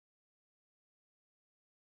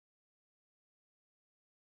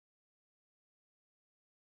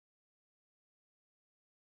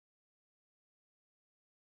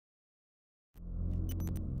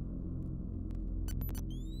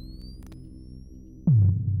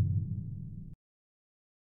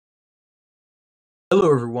Hello,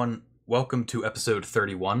 everyone. Welcome to episode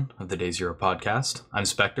 31 of the Day Zero podcast. I'm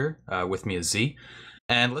Specter. With me is Z.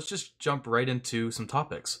 And let's just jump right into some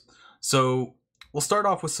topics. So we'll start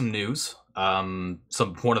off with some news. One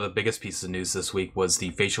of the biggest pieces of news this week was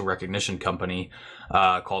the facial recognition company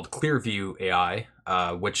called Clearview AI,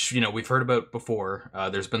 which we've heard about before.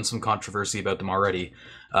 There's been some controversy about them already,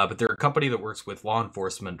 but they're a company that works with law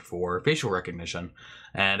enforcement for facial recognition,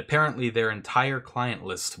 and apparently their entire client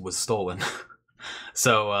list was stolen.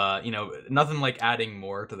 So, nothing like adding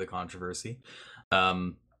more to the controversy.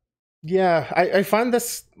 Yeah, I find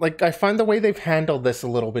this I find the way they've handled this a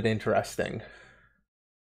little bit interesting.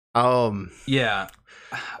 Yeah,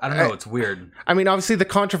 I don't know. It's weird. I mean, obviously the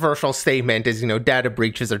controversial statement is, data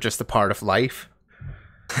breaches are just a part of life.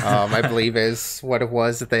 I believe is what it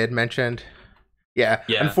was that they had mentioned. Yeah.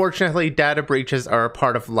 Unfortunately, data breaches are a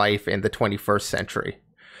part of life in the 21st century.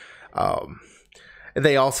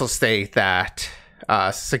 They also state that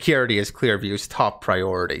security is Clearview's top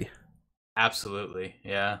priority. Absolutely,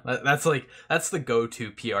 yeah. That's the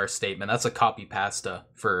go-to PR statement. That's a copy pasta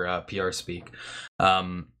for PR speak.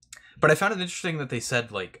 But I found it interesting that they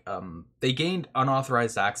said they gained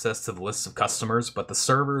unauthorized access to the lists of customers, but the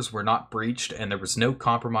servers were not breached, and there was no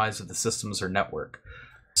compromise of the systems or network.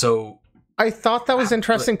 So I thought that was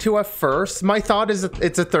interesting too at first. My thought is that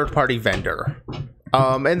it's a third-party vendor.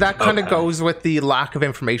 And that kind of goes with the lack of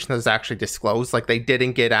information that was actually disclosed. Like, they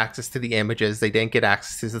didn't get access to the images. They didn't get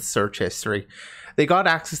access to the search history. They got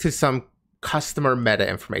access to some customer meta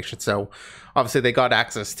information. So obviously they got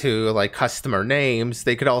access to customer names.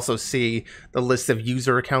 They could also see the list of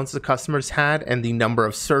user accounts the customers had and the number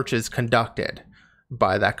of searches conducted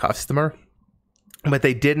by that customer. But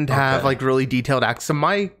they didn't have really detailed access. So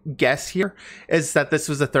my guess here is that this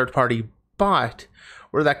was a third party, but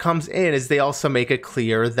where that comes in is they also make it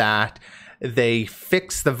clear that they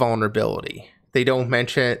fix the vulnerability. They don't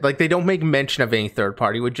mention, they don't make mention of any third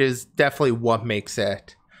party, which is definitely what makes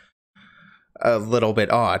it a little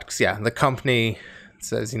bit odd. Because, yeah, the company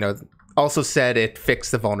says, also said it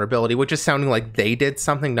fixed the vulnerability, which is sounding like they did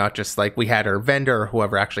something, not just we had our vendor or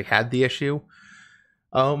whoever actually had the issue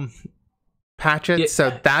patch it. Yeah.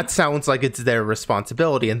 So that sounds like it's their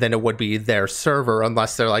responsibility, and then it would be their server,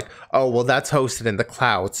 unless they're like, oh, well, that's hosted in the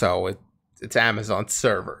cloud, so it's Amazon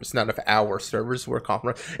servers. None of our servers were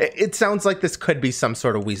compromised. It sounds like this could be some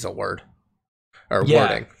sort of weasel word or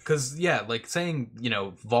wording. Because saying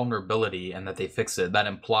vulnerability and that they fixed it, that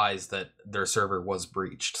implies that their server was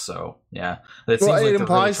breached. So it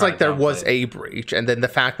implies really there was a breach, and then the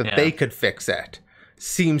fact that they could fix it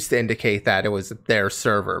seems to indicate that it was their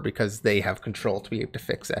server because they have control to be able to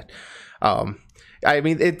fix it. I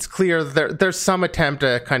mean, it's clear there's some attempt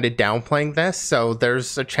to kind of downplaying this, so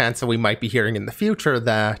there's a chance that we might be hearing in the future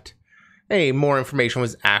that, hey, more information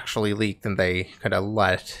was actually leaked than they kind of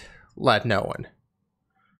let known.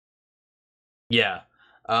 Yeah.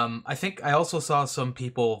 I think I also saw some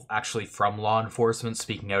people actually from law enforcement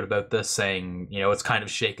speaking out about this, saying, it's kind of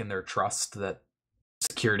shaken their trust that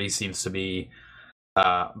security seems to be,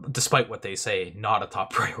 despite what they say, not a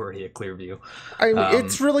top priority at Clearview. I mean,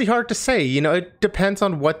 it's really hard to say. It depends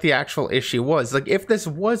on what the actual issue was. If this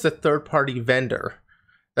was a third-party vendor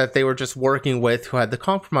that they were just working with who had the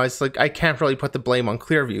compromise, I can't really put the blame on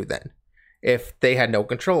Clearview then, if they had no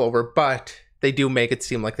control over. But they do make it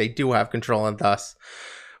seem like they do have control, and thus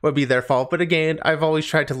would be their fault. But again, I've always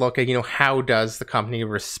tried to look at, how does the company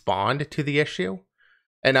respond to the issue?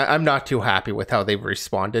 And I'm not too happy with how they've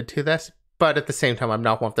responded to this. But at the same time, I'm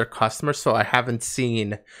not one of their customers, so I haven't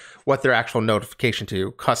seen what their actual notification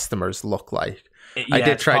to customers look like. I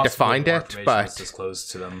did try to find it, but disclosed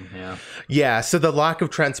to them. Yeah. So the lack of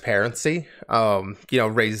transparency,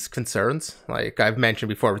 raises concerns. Like I've mentioned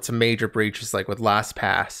before, it's a major breach, just like with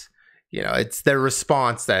LastPass. It's their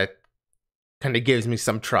response that kind of gives me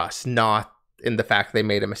some trust, not in the fact they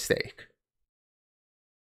made a mistake.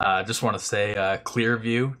 Just want to say,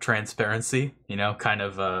 Clearview transparency.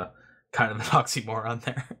 Kind of an oxymoron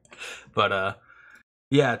there. But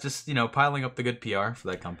just piling up the good PR for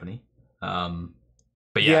that company. But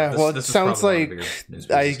it sounds like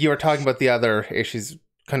you were talking about the other issues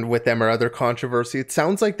kind of with them or other controversy. It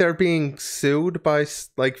sounds like they're being sued by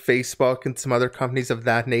Facebook and some other companies of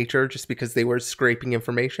that nature just because they were scraping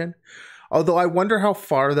information. Although I wonder how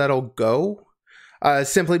far that'll go.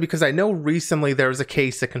 Simply because I know recently there was a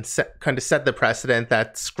case that kind of set the precedent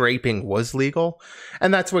that scraping was legal,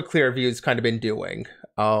 and that's what Clearview's kind of been doing.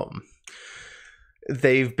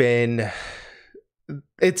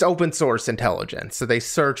 It's open source intelligence, so they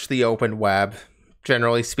search the open web.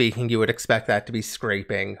 Generally speaking, you would expect that to be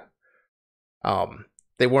scraping.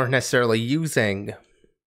 They weren't necessarily using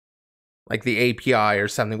like the API or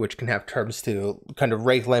something, which can have terms to kind of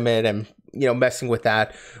rate limit and, messing with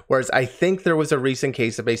that. Whereas I think there was a recent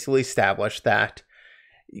case that basically established that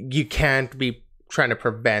you can't be trying to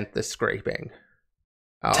prevent the scraping.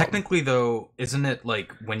 Technically, though, isn't it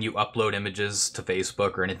like when you upload images to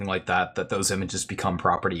Facebook or anything like that, that those images become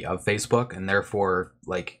property of Facebook, and therefore,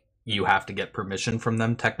 like, you have to get permission from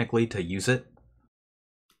them technically to use it?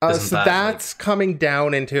 So that's coming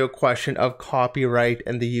down into a question of copyright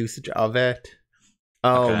and the usage of it,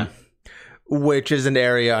 Okay. which is an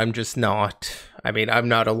area I'm just not. I mean, I'm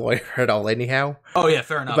not a lawyer at all, anyhow. Oh yeah,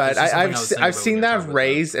 fair enough. But I've seen that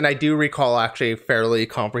raised, and I do recall actually a fairly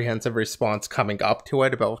comprehensive response coming up to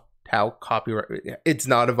it about how copyright. It's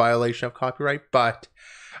not a violation of copyright, but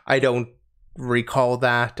I don't recall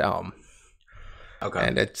that. Okay.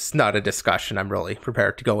 And it's not a discussion I'm really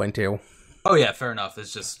prepared to go into. Oh yeah, fair enough.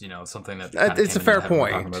 It's just, something that it's a fair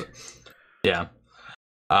point. Yeah.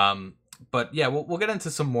 But yeah, we'll get into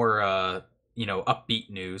some more upbeat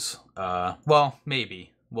news. Well,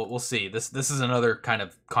 maybe. We'll see. This is another kind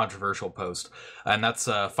of controversial post, and that's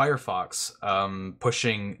Firefox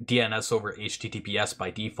pushing DNS over HTTPS by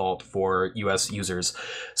default for US users.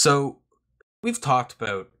 So we've talked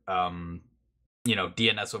about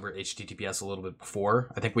DNS over HTTPS a little bit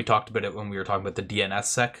before. I think we talked about it when we were talking about the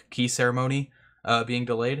DNSSEC key ceremony being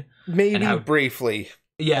delayed. Maybe briefly.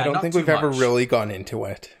 Yeah, I don't think we've ever really gone into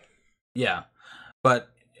it. Yeah, but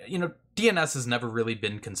DNS has never really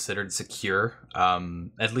been considered secure.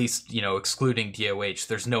 At least excluding DOH,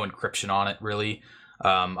 there's no encryption on it really.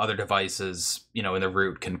 Other devices, in the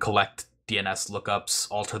root, can collect DNS lookups,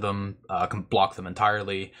 alter them, can block them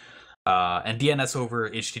entirely. And DNS over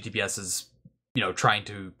HTTPS is trying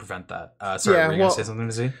to prevent that. Sorry, were you going to say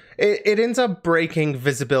something, Z? It ends up breaking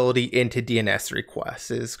visibility into DNS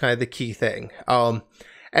requests is kind of the key thing.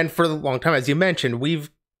 And for a long time, as you mentioned,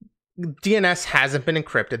 DNS hasn't been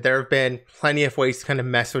encrypted. There have been plenty of ways to kind of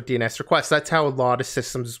mess with DNS requests. That's how a lot of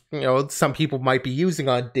systems, some people might be using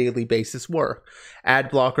on a daily basis work. Ad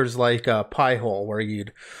blockers like Pi-hole, where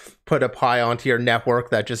you'd put a Pi onto your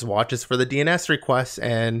network that just watches for the DNS requests.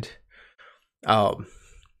 And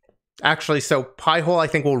actually, so Pi-hole, I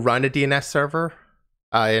think, will run a DNS server.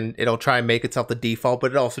 And it'll try and make itself the default,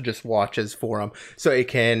 but it also just watches for them. So it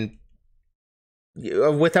can,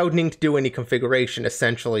 without needing to do any configuration,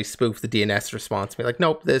 essentially spoof the DNS response. Be like,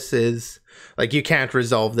 nope, this is, like, you can't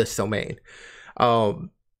resolve this domain. And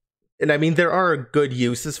I mean, there are good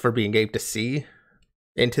uses for being able to see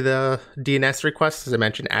into the DNS requests. As I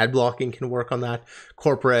mentioned, ad blocking can work on that.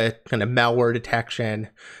 Corporate kind of malware detection,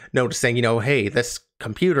 noticing, hey, this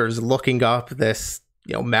computer is looking up this,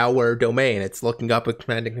 malware domain. It's looking up a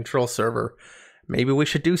command and control server. Maybe we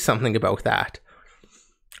should do something about that.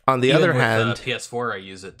 On the other hand, PS4, I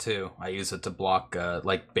use it too. I use it to block,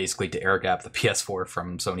 basically to air gap the PS4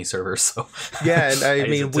 from Sony servers. So yeah, and I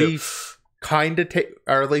mean, we kind of take,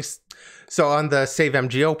 or at least, so on the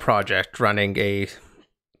SaveMGO project, running a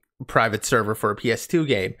private server for a PS2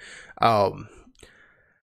 game,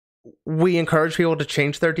 we encourage people to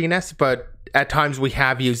change their DNS, but at times we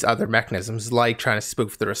have used other mechanisms, like trying to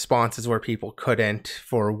spoof the responses where people couldn't,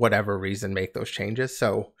 for whatever reason, make those changes.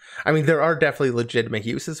 So, I mean, there are definitely legitimate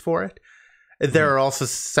uses for it. There are also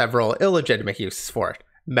several illegitimate uses for it.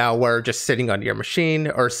 Malware just sitting on your machine,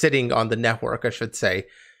 or sitting on the network, I should say,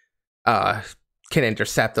 can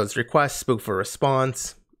intercept those requests, spoof a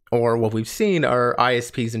response, or what we've seen are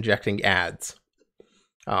ISPs injecting ads,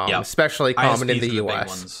 especially common in the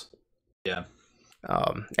US. Yeah.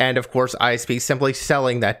 And of course, ISP simply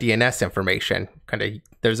selling that DNS information. Kind of,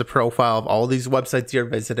 there's a profile of all these websites you're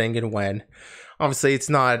visiting and when. Obviously, it's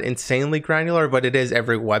not insanely granular, but it is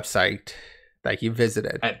every website that you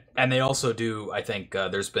visited. And they also do, I think,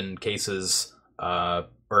 there's been cases, or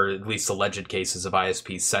at least alleged cases of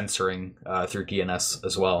ISPs censoring through DNS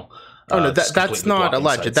as well. Oh no, that's not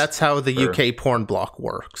alleged. That's how the UK porn block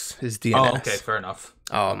works. Is DNS? Oh, okay, fair enough.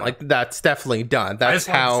 Like that's definitely done. That's I just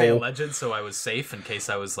how. Wanted to say alleged, so I was safe in case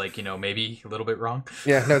I was like, maybe a little bit wrong.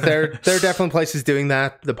 Yeah, no, there are definitely places doing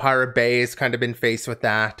that. The Pirate Bay has kind of been faced with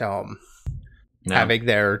that, having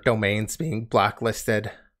their domains being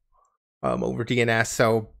blacklisted over DNS.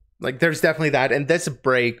 So like, there's definitely that, and this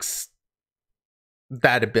breaks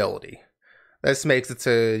that ability. This makes it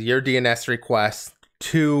so your DNS request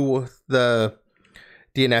to the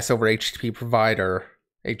DNS over HTTP provider,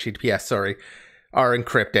 HTTPS, sorry, are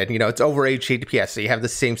encrypted. It's over HTTPS, so you have the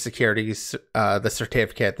same securities, the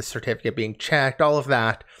certificate being checked, all of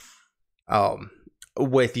that,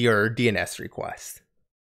 with your DNS request.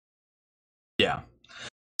 Yeah.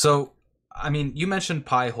 So, I mean, you mentioned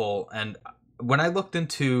Pi-hole, and when I looked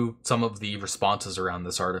into some of the responses around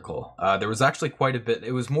this article, there was actually quite a bit.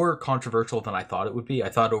 It was more controversial than I thought it would be. I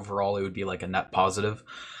thought overall it would be like a net positive.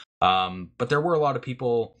 But there were a lot of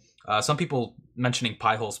people, some people mentioning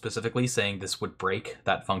Pi-hole specifically, saying this would break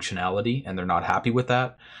that functionality, and they're not happy with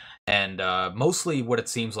that. And mostly what it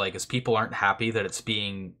seems like is people aren't happy that it's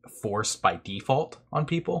being forced by default on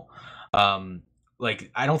people.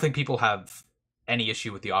 Like, I don't think people have any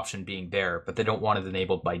issue with the option being there, but they don't want it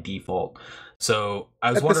enabled by default. So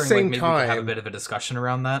I was wondering, like, maybe we could have a bit of a discussion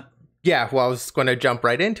around that. Yeah, well, I was going to jump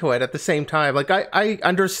right into it. At the same time, like, I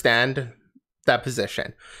understand that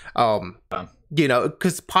position. You know,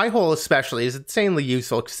 because Pi-hole especially is insanely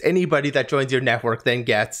useful, because anybody that joins your network then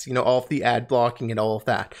gets, you know, all of the ad blocking and all of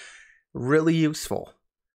that. Really useful.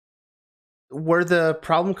 Where the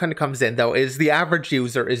problem kind of comes in, though, is the average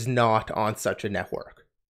user is not on such a network.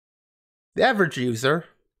 The average user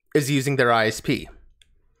is using their ISP.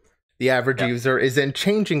 The average user isn't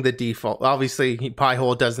changing the default. Obviously,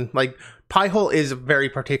 Pi-hole doesn't, like, Pi-hole is a very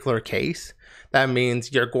particular case. That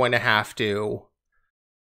means you're going to have to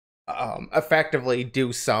effectively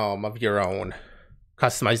do some of your own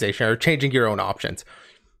customization or changing your own options.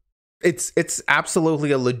 It's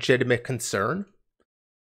absolutely a legitimate concern.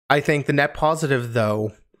 I think the net positive,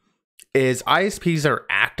 though, is ISPs are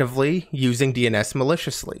actively using DNS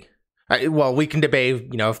maliciously. Well, we can debate,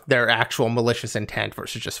 you know, if they're actual malicious intent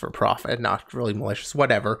versus just for profit, not really malicious,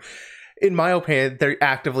 whatever. In my opinion, they're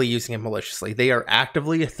actively using it maliciously. They are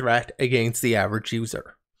actively a threat against the average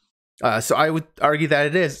user. So I would argue that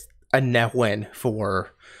it is a net win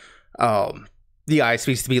for the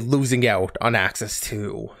ISPs to be losing out on access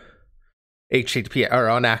to HTTP, or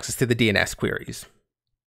on access to the DNS queries.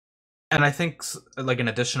 And I think, like, an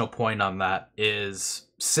additional point on that is,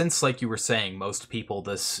 since, like you were saying, most people,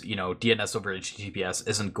 this, you know, DNS over HTTPS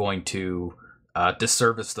isn't going to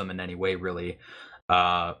disservice them in any way, really.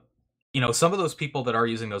 You know, some of those people that are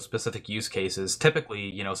using those specific use cases, typically,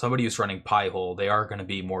 you know, somebody who's running Pi-hole, they are going to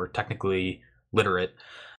be more technically literate.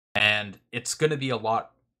 And it's going to be a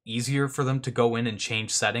lot easier for them to go in and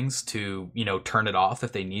change settings to, you know, turn it off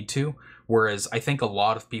if they need to. Whereas I think a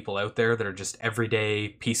lot of people out there that are just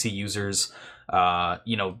everyday PC users,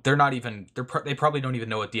 you know, they probably don't even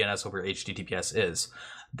know what DNS over HTTPS is.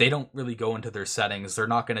 They don't really go into their settings. They're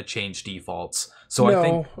not going to change defaults. So I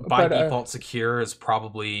think by default secure is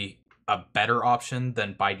probably a better option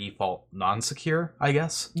than by default non-secure, I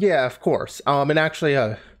guess. Yeah, of course. And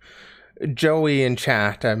actually, Joey in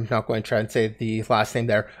chat, I'm not going to try and say the last name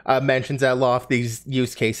there, mentions that a lot of these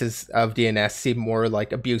use cases of DNS seem more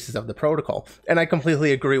like abuses of the protocol. And I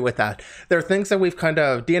completely agree with that. There are things that we've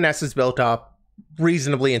DNS is built up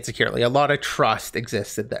reasonably insecurely. A lot of trust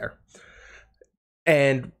existed there.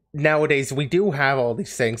 And nowadays we do have all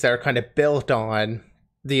these things that are kind of built on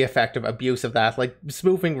the effective abuse of that. Like,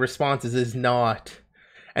 spoofing responses is not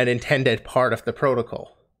an intended part of the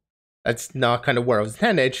protocol. That's not kind of where it was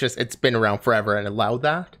intended. It's just, it's been around forever and allowed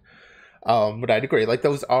that. But I'd agree, like,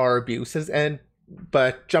 those are abuses.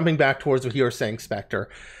 But jumping back towards what you were saying, Specter,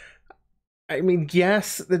 I mean,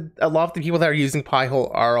 yes, a lot of the people that are using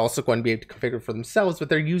Pi-hole are also going to be able to configure for themselves, but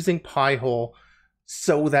they're using Pi-hole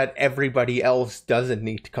so that everybody else doesn't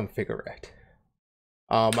need to configure it.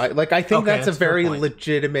 I think that's a very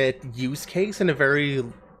legitimate use case and a very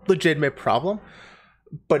legitimate problem.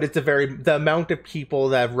 But it's the amount of people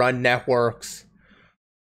that run networks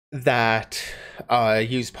that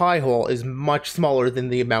use Pi-hole is much smaller than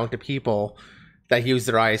the amount of people that use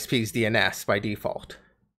their ISP's DNS by default,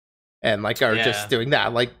 and are just doing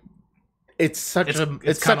that. Like, it's such a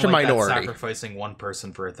minority. That sacrificing one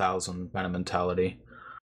person for 1,000 kind of mentality.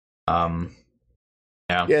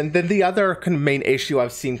 Yeah, and then the other kind of main issue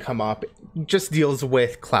I've seen come up just deals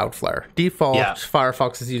with Cloudflare. Default,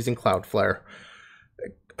 Firefox is using Cloudflare.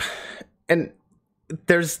 And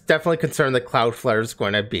there's definitely concern that Cloudflare is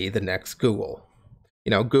going to be the next Google. You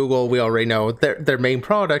know, Google, we already know their main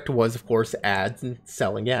product was, of course, ads and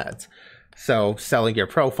selling ads. So selling your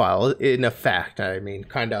profile, in effect, I mean,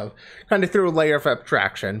 kind of through a layer of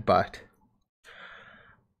abstraction, but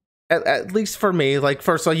at least for me, like,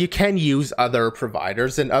 first of all, you can use other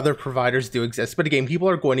providers, and other providers do exist, but again, people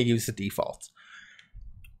are going to use the defaults.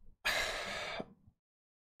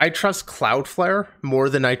 I trust Cloudflare more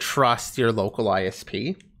than I trust your local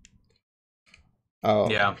ISP.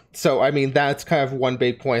 So, I mean, that's kind of one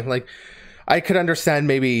big point. Like, I could understand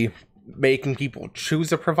maybe making people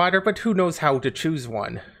choose a provider, but who knows how to choose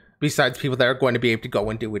one? Besides people that are going to be able to go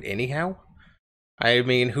and do it anyhow. I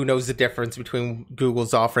mean, who knows the difference between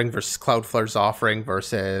Google's offering versus Cloudflare's offering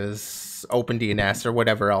versus OpenDNS or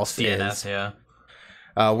whatever else DNS,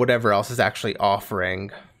 whatever else is actually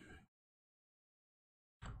offering.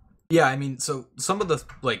 Yeah, I mean, so some of the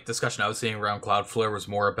like discussion I was seeing around Cloudflare was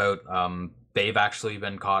more about they've actually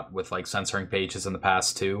been caught with like censoring pages in the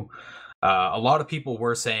past too. A lot of people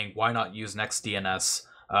were saying, why not use NextDNS?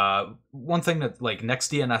 One thing that like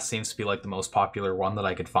NextDNS seems to be like the most popular one that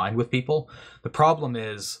I could find with people. The problem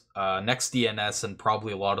is NextDNS and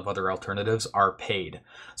probably a lot of other alternatives are paid.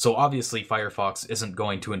 So obviously Firefox isn't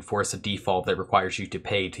going to enforce a default that requires you to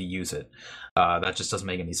pay to use it. That just doesn't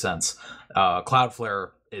make any sense.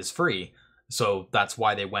 Cloudflare is free, so that's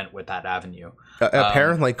why they went with that avenue.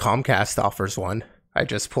 Apparently Comcast offers one. I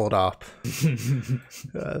just pulled up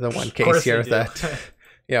the one case here that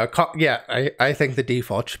I think the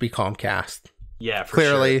default should be Comcast. Yeah, for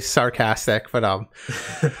clearly sure. Sarcastic, but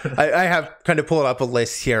I have kind of pulled up a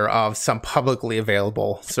list here of some publicly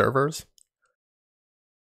available servers.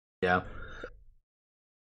 Yeah.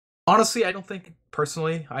 Honestly, I don't think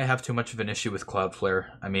personally I have too much of an issue with Cloudflare.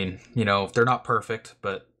 I mean, you know, they're not perfect,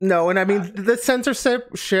 but no, and I mean the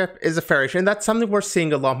censorship is a fair issue, and that's something we're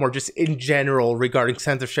seeing a lot more just in general regarding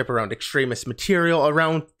censorship around extremist material,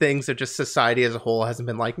 around things that just society as a whole hasn't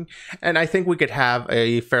been liking. And I think we could have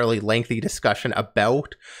a fairly lengthy discussion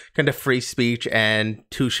about kind of free speech and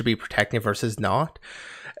who should be protected versus not.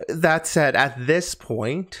 That said, at this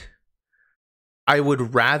point, I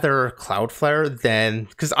would rather Cloudflare than,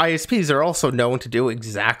 because ISPs are also known to do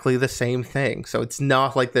exactly the same thing. So it's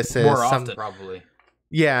not like this is more often, probably.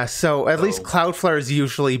 Yeah, so at least Cloudflare has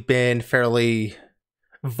usually been fairly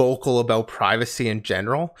vocal about privacy in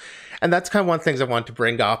general. And that's kind of one of the things I want to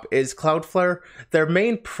bring up is Cloudflare, their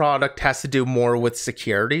main product has to do more with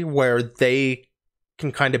security, where they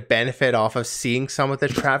can kind of benefit off of seeing some of the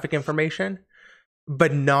traffic information,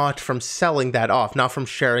 but not from selling that off, not from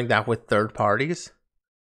sharing that with third parties.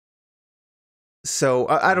 So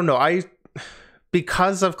I don't know.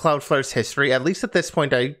 Because of Cloudflare's history, at least at this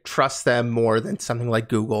point, I trust them more than something like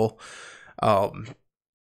Google.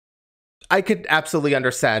 I could absolutely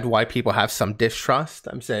understand why people have some distrust.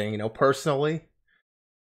 I'm saying, personally,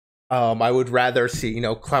 I would rather see,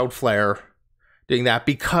 Cloudflare doing that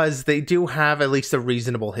because they do have at least a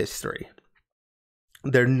reasonable history.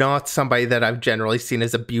 They're not somebody that I've generally seen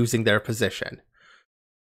as abusing their position.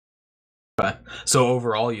 Okay. So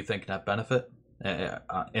overall, you think net benefit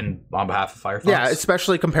on behalf of Firefox? Yeah,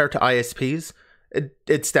 especially compared to ISPs,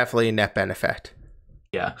 it's definitely a net benefit.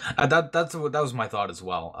 Yeah, that was my thought as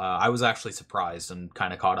well. I was actually surprised and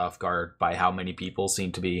kind of caught off guard by how many people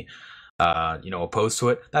seem to be, opposed to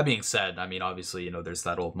it. That being said, I mean, obviously, there's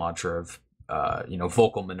that old mantra of,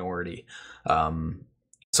 vocal minority.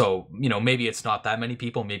 So, maybe it's not that many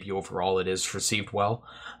people. Maybe overall it is received well.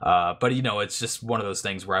 But, it's just one of those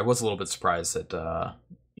things where I was a little bit surprised that,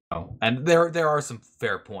 and there are some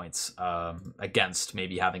fair points against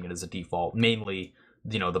maybe having it as a default, mainly,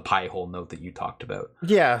 the pie hole note that you talked about.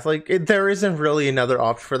 Yeah, there isn't really another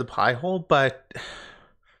option for the pie hole, but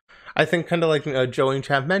I think kind of like Joey and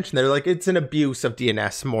Chav mentioned, they're like, it's an abuse of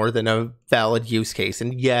DNS more than a valid use case.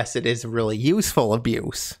 And yes, it is a really useful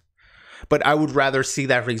abuse. But I would rather see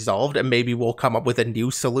that resolved, and maybe we'll come up with a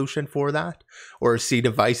new solution for that, or see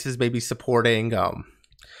devices maybe supporting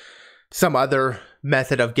some other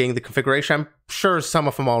method of getting the configuration. I'm sure some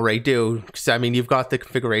of them already do, because I mean, you've got the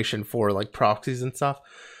configuration for like proxies and stuff.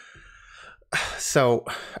 So,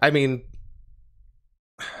 I mean,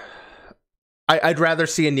 I'd rather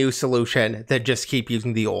see a new solution than just keep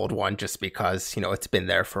using the old one, just because it's been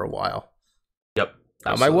there for a while. Yep.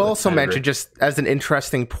 I will also mention, just as an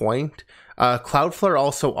interesting point, Cloudflare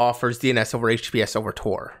also offers DNS-over-HTTPS over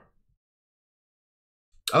Tor.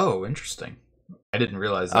 Oh, interesting. I didn't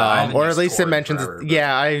realize that. Or at least Tor it mentions,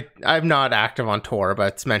 forever, I'm not active on Tor,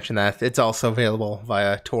 but it's mentioned that it's also available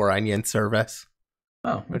via Tor Onion service.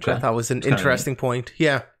 Oh, okay. Which I thought was an interesting point.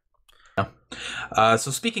 Yeah.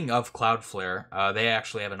 So speaking of Cloudflare, they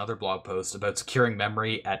actually have another blog post about securing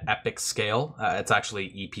memory at epic scale. It's actually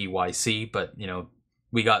EPYC, but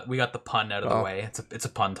we got the pun out of the way. It's a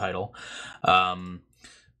pun title.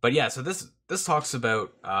 But yeah, so this talks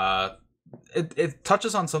about it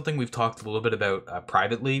touches on something we've talked a little bit about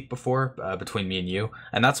privately before between me and you,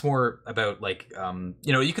 and that's more about like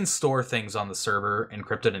you can store things on the server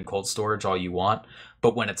encrypted in cold storage all you want,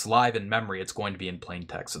 but when it's live in memory, it's going to be in plain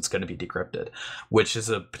text. It's going to be decrypted, which is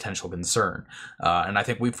a potential concern. And I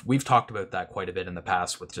think we've talked about that quite a bit in the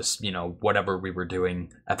past with just whatever we were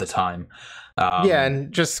doing at the time. Yeah,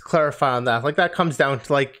 and just clarify on that, like that comes down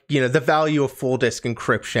to like the value of full disk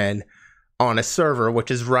encryption on a server, which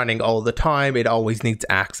is running all the time. It always needs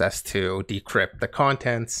access to decrypt the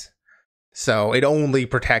contents. So it only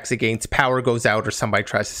protects against power goes out or somebody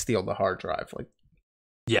tries to steal the hard drive.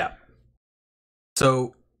 Yeah.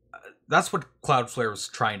 So that's what Cloudflare was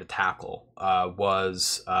trying to tackle,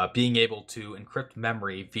 was being able to encrypt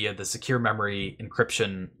memory via the secure memory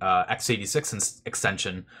encryption x86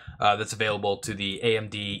 extension that's available to the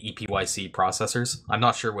AMD EPYC processors. I'm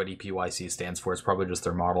not sure what EPYC stands for. It's probably just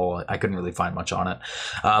their model. I couldn't really find much on it.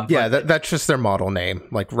 That's just their model name.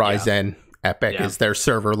 Like Ryzen EPYC is their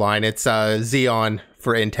server line. It's Xeon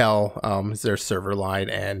for Intel is their server line,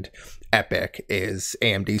 and EPYC is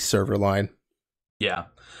AMD's server line. Yeah.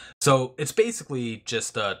 So it's basically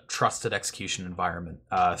just a trusted execution environment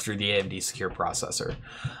through the AMD secure processor.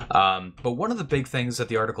 But one of the big things that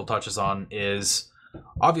the article touches on is,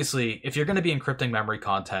 obviously, if you're going to be encrypting memory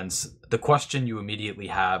contents, the question you immediately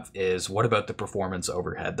have is, what about the performance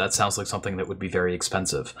overhead? That sounds like something that would be very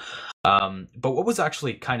expensive. But what was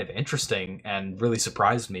actually kind of interesting and really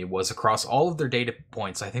surprised me was across all of their data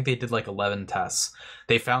points, I think they did like 11 tests,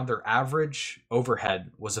 they found their average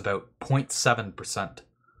overhead was about 0.7%.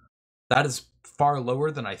 That is far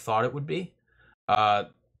lower than I thought it would be. That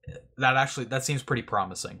seems pretty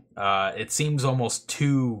promising. It seems almost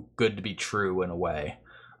too good to be true in a way.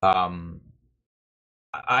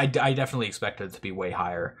 I definitely expected it to be way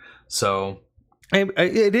higher. So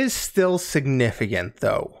it is still significant,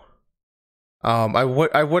 though. I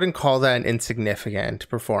wouldn't call that an insignificant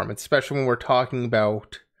performance, especially when we're talking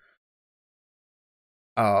about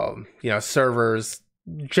servers,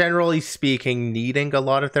 generally speaking, needing a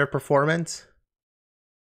lot of their performance.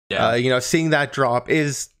 Yeah. Seeing that drop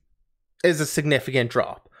is a significant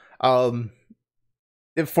drop.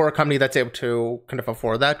 For a company that's able to kind of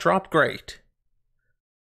afford that drop, great.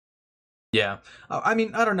 Yeah. I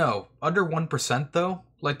mean, I don't know. Under 1%, though,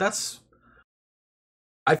 like that's...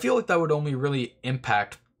 I feel like that would only really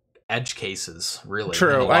impact edge cases, really.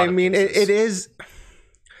 True. I mean, it is...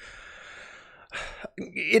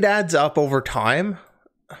 It adds up over time.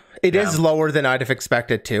 It is lower than I'd have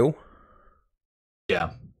expected too.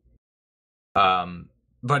 Yeah.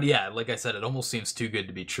 But yeah, like I said, it almost seems too good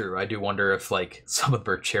to be true. I do wonder if like some of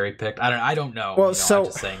them are cherry picked. I don't know. Well, I'm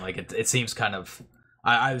just saying, like it seems kind of.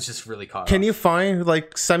 I was just really caught. Can you find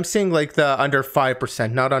like I'm seeing like the under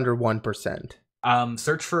 5%, not under 1%?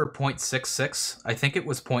 Search for 0.66. I think it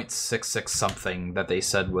was 0.66 something that they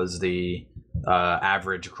said was the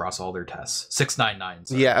average across all their tests. 699.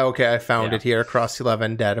 Sorry. Yeah, okay, I found it here across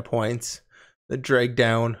 11 data points. The drag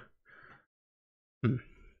down.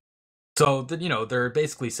 So they're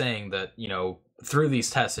basically saying that through these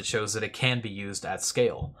tests it shows that it can be used at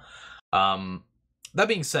scale. That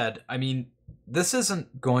being said, I mean, this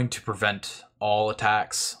isn't going to prevent all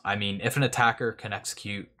attacks. I mean, if an attacker can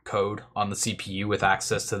execute code on the CPU with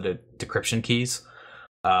access to the decryption keys,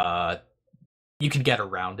 you can get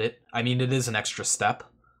around it. I mean, it is an extra step,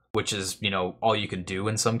 which is, all you can do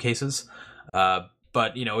in some cases.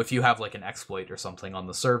 But, if you have like an exploit or something on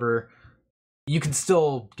the server, you can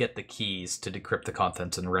still get the keys to decrypt the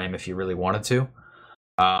contents in RAM if you really wanted to.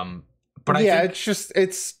 But I think,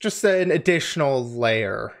 it's just an additional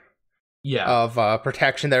layer of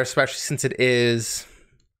protection there, especially since it is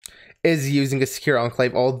using a secure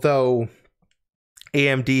enclave, although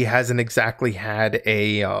AMD hasn't exactly had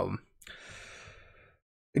a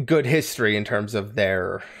good history in terms of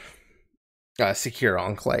their secure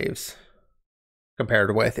enclaves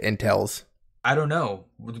compared with Intel's. I don't know.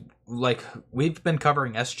 Like, we've been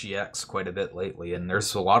covering SGX quite a bit lately, and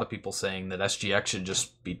there's a lot of people saying that SGX should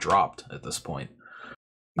just be dropped at this point.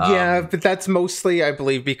 Yeah, but that's mostly, I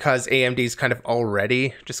believe, because AMD's kind of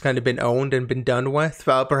already just kind of been owned and been done with.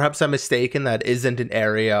 Perhaps I'm mistaken. That isn't an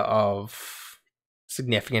area of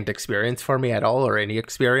significant experience for me at all, or any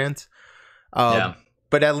experience.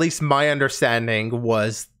 But at least my understanding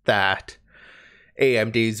was that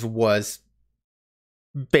AMD's was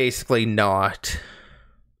basically not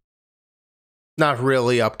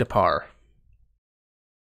really up to par.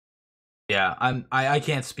 Yeah, I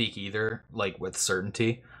can't speak either, like, with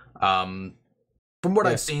certainty. From what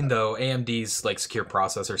I've seen, though, AMD's like secure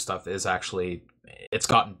processor stuff is actually, it's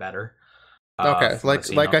gotten better. Okay,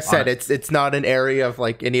 like I said, it's not an area of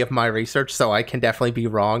like any of my research, so I can definitely be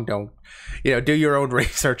wrong. Don't do your own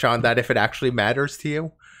research on that if it actually matters to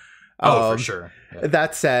you. For sure. Yeah.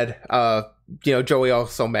 That said, Joey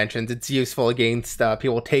also mentioned it's useful against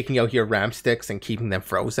people taking out your RAM sticks and keeping them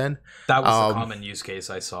frozen. That was a common use case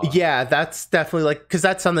I saw. Yeah, that's definitely because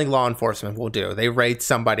that's something law enforcement will do. They raid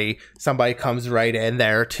somebody comes right in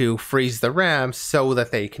there to freeze the RAM so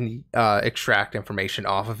that they can extract information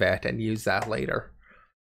off of it and use that later.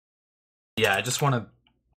 Yeah, I just want to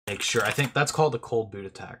make sure. I think that's called a cold boot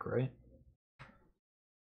attack, right?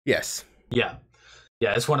 Yes. Yeah.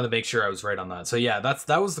 Yeah, I just wanted to make sure I was right on that. So yeah,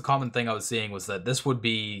 that was the common thing I was seeing, was that this would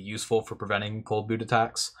be useful for preventing cold boot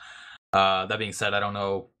attacks. That being said, I don't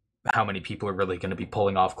know how many people are really going to be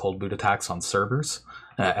pulling off cold boot attacks on servers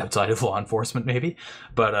outside of law enforcement, maybe.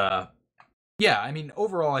 But yeah, I mean,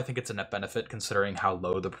 overall, I think it's a net benefit considering how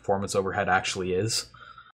low the performance overhead actually is.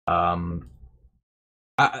 I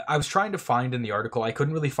was trying to find in the article, I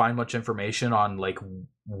couldn't really find much information on like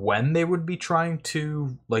when they would be trying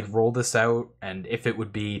to like roll this out and if it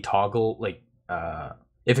would be toggle, like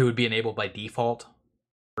if it would be enabled by default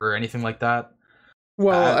or anything like that.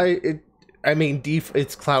 Well, I mean,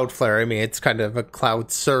 it's Cloudflare. I mean, it's kind of a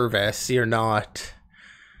cloud service. You're not.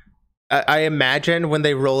 I imagine when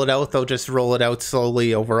they roll it out, they'll just roll it out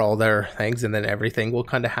slowly over all their things, and then everything will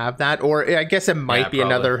kind of have that. Or I guess it might be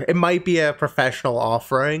probably another. It might be a professional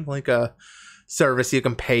offering, like a service you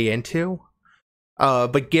can pay into.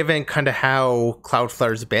 But given kind of how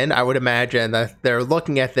Cloudflare's been, I would imagine that they're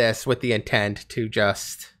looking at this with the intent to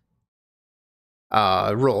just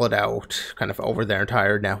roll it out kind of over their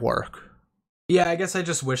entire network. Yeah, I guess I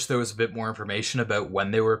just wish there was a bit more information about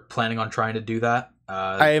when they were planning on trying to do that.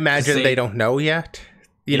 I imagine they don't know yet.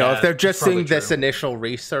 You know, if they're just seeing this initial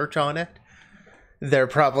research on it, they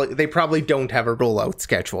probably don't have a rollout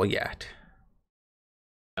schedule yet.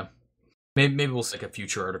 Yeah. Maybe we'll stick a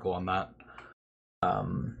future article on that.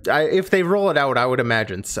 If they roll it out, I would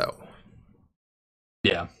imagine so.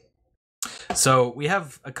 Yeah. So we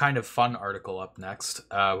have a kind of fun article up next,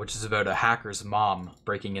 which is about a hacker's mom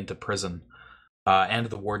breaking into prison and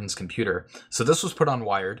the warden's computer. So this was put on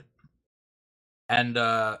Wired. And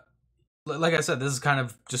like I said, this is kind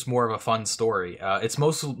of just more of a fun story. It's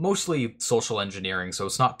mostly social engineering, so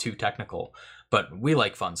it's not too technical. But we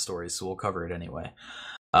like fun stories, so we'll cover it anyway.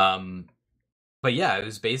 But yeah, it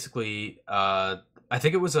was basically... I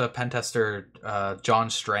think it was a pen tester, John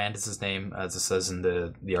Strand is his name, as it says in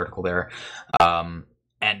the article there.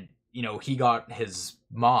 And, you know, he got his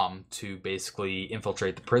mom to basically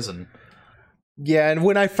infiltrate the prison. Yeah, and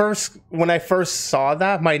when I first saw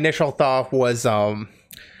that, my initial thought was,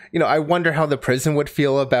 you know, I wonder how the prison would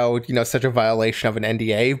feel about, you know, such a violation of an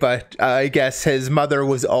NDA, but I guess his mother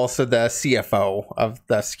was also the CFO of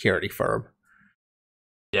the security firm.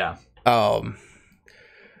 Yeah.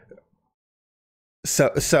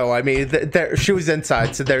 So I mean, she was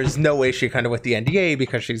inside, so there's no issue kind of with the NDA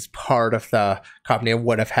because she's part of the company and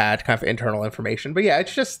would have had kind of internal information. But yeah,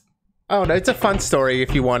 it's just, I don't know, it's a fun story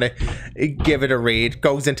if you want to give it a read.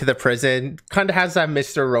 Goes into the prison, kind of has that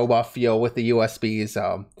Mr. Robot feel with the USBs.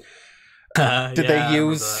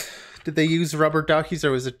 Did they use rubber duckies,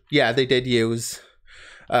 or was it? Yeah, they did use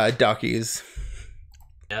duckies.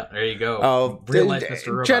 Yeah, there you go. Real life Mr.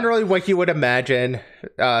 Robot. Generally, what you would imagine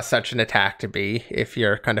such an attack to be, if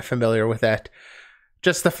you're kind of familiar with it.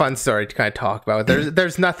 Just a fun story to kind of talk about.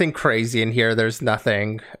 There's nothing crazy in here. There's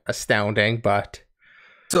nothing astounding, but...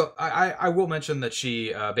 So I will mention that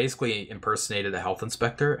she basically impersonated a health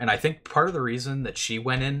inspector, and I think part of the reason that she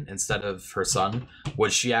went in instead of her son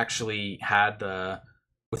was she actually had...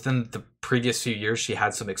 within the previous few years, she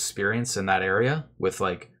had some experience in that area with,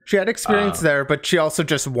 like... She had experience there, but she also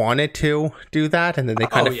just wanted to do that, and then they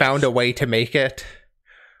kind of found a way to make it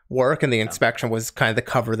work, and the inspection was kind of the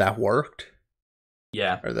cover that worked.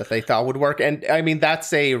 Yeah. Or that they thought would work. And, I mean,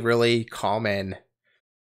 that's a really common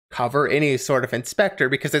cover, any sort of inspector,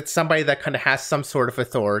 because it's somebody that kind of has some sort of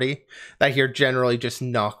authority that you're generally just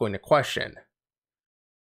not going to question.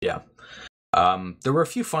 Yeah. There were a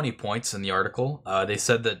few funny points in the article. They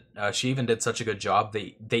said that she even did such a good job,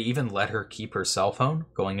 they even let her keep her cell phone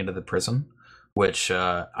going into the prison, which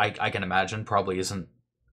I can imagine probably isn't,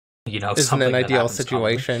 you know, isn't an ideal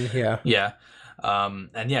situation. Commonly. Yeah.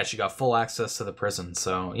 And yeah, she got full access to the prison.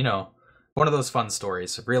 So, you know, one of those fun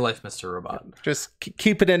stories. Real life Mr. Robot. Just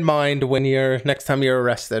keep it in mind when next time you're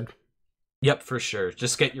arrested. Yep, for sure.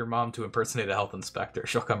 Just get your mom to impersonate a health inspector.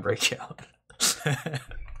 She'll come break you out.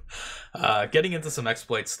 Getting into some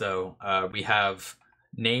exploits, though, we have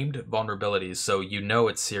named vulnerabilities, so you know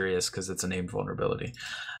it's serious because it's a named vulnerability,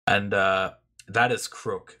 and that is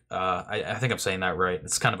Crook. I think I'm saying that right.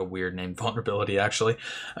 It's kind of a weird named vulnerability, actually,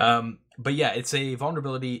 but yeah, it's a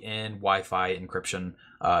vulnerability in Wi-Fi encryption.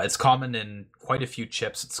 It's common in quite a few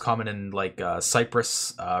chips. It's common in like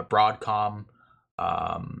Cypress, Broadcom.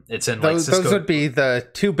 It's in like Cisco. Those would be the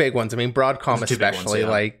two big ones. I mean, Broadcom especially,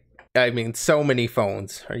 like. I mean, so many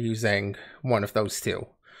phones are using one of those two.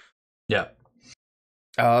 Yeah.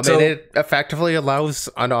 And it effectively allows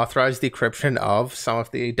unauthorized decryption of some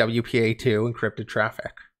of the WPA2 encrypted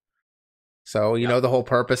traffic. So, you know, the whole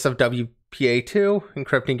purpose of WPA2,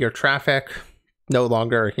 encrypting your traffic, no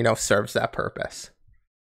longer, you know, serves that purpose.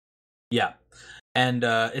 Yeah. And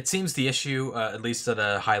it seems the issue, at least at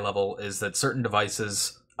a high level, is that certain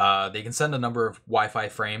devices they can send a number of Wi-Fi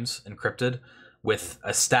frames encrypted with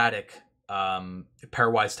a static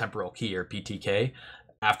pairwise temporal key, or PTK,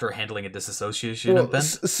 after handling a disassociation event.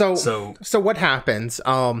 So what happens?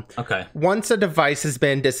 Okay. Once a device has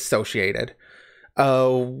been disassociated,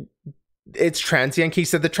 it's transient key.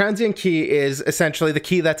 So the transient key is essentially the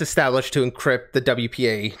key that's established to encrypt the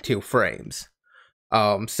WPA2 frames.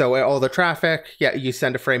 So all the traffic, you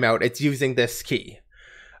send a frame out, it's using this key.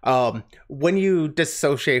 When you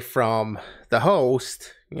dissociate from the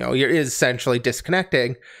host, you're essentially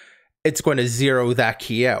disconnecting, it's going to zero that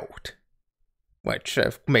key out. Which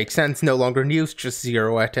makes sense, no longer in use, just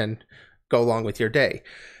zero it and go along with your day.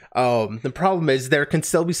 The problem is there can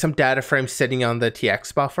still be some data frames sitting on the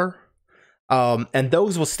TX buffer. And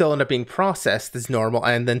those will still end up being processed as normal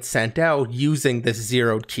and then sent out using this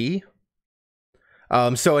zeroed key.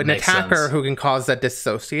 So an attacker who can cause that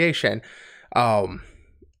dissociation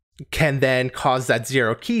can then cause that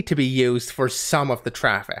zero key to be used for some of the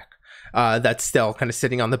traffic that's still kind of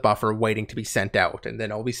sitting on the buffer waiting to be sent out, and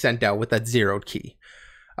then it'll be sent out with that zeroed key.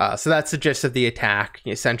 So that's the gist of the attack.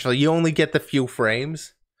 Essentially, you only get the few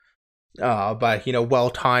frames, but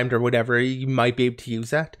well-timed or whatever, you might be able to use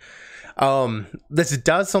that. This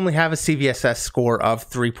does only have a CVSS score of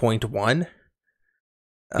 3.1.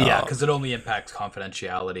 Yeah, because it only impacts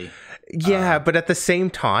confidentiality. Yeah, but at the same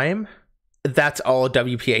time, that's all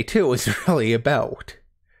WPA2 is really about,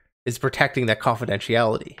 is protecting that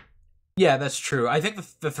confidentiality. Yeah, that's true. I think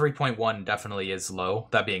the 3.1 definitely is low.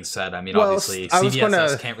 That being said, I mean, obviously,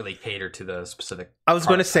 CVSS can't really cater to the specific. I was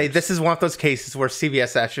going to say, this is one of those cases where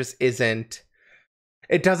CVSS just isn't,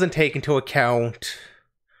 it doesn't take into account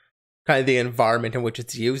kind of the environment in which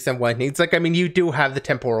it's used and what it needs. Like, I mean, you do have the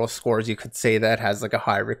temporal scores, you could say that has like a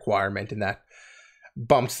high requirement, and that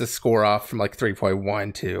bumps the score off from like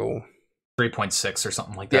 3.1 to 3.6 or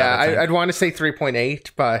something like that. Yeah, I'd want to say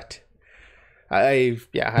 3.8, but I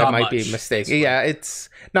might be mistaken. Yeah, it's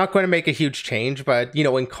not going to make a huge change, but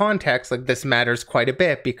in context, like, this matters quite a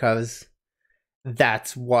bit because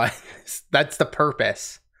that's the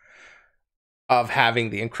purpose of having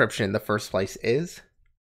the encryption in the first place is.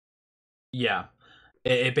 Yeah,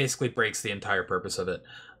 it basically breaks the entire purpose of it.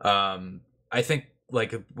 I think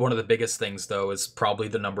like one of the biggest things though is probably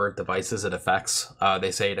the number of devices it affects.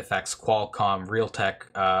 They say it affects Qualcomm, Realtek,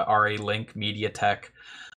 RA-Link, MediaTek.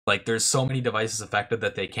 Like, there's so many devices affected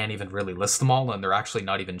that they can't even really list them all, and they're actually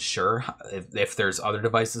not even sure if there's other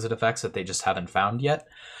devices it affects that they just haven't found yet.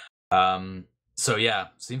 So yeah,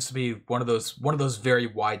 seems to be one of those very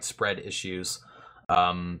widespread issues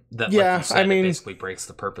that, like you said, it basically breaks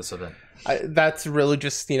the purpose of it. That's really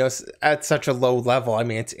just at such a low level. I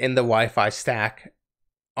mean, it's in the Wi-Fi stack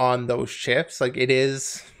on those chips. Like, it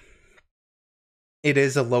is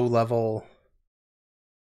a low level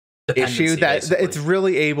issue that basically. It's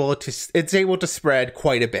really able to spread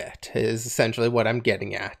quite a bit, is essentially what I'm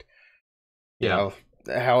getting at.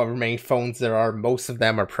 However many phones there are, most of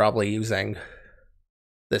them are probably using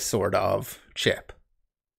this sort of chip.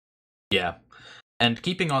 Yeah. And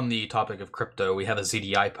keeping on the topic of crypto, we have a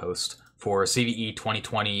ZDI post for CVE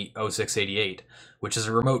 2020-0688, which is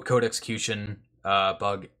a remote code execution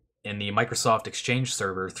bug in the Microsoft Exchange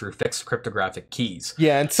server through fixed cryptographic keys.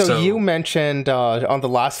 Yeah, and so you mentioned on the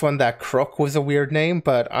last one that Crook was a weird name,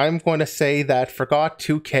 but I'm going to say that Forgot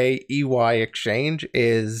 2K EY Exchange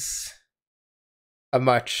is a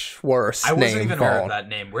much worse name. I wasn't even aware of that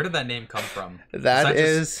name. Where did that name come from? Is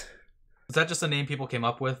that just a name people came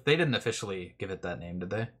up with? They didn't officially give it that name,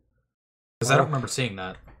 did they? Because I don't remember seeing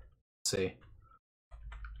that. Let's see.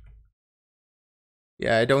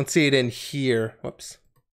 Yeah, I don't see it in here. Whoops.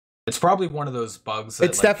 It's probably one of those bugs that,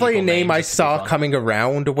 it's definitely a name I saw coming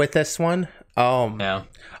around with this one. Yeah.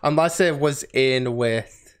 Unless it was in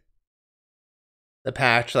with the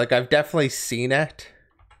patch. Like, I've definitely seen it.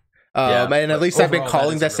 And at least I've been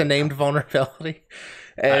calling this a named vulnerability.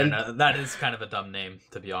 And I don't know. That is kind of a dumb name,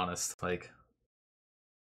 to be honest. Like,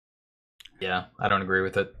 yeah, I don't agree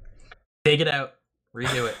with it. Take it out.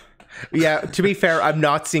 Redo it. Yeah, to be fair, I'm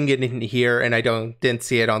not seeing it in here, and I didn't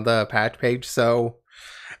see it on the patch page, so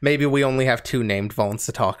maybe we only have two named vulns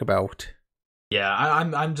to talk about. Yeah,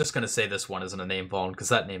 I'm just gonna say this one isn't a name vuln because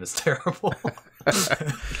that name is terrible.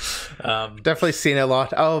 Definitely seen it a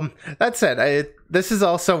lot. That said, this is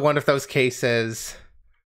also one of those cases.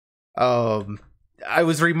 I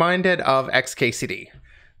was reminded of XKCD.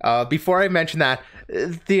 Before I mention that,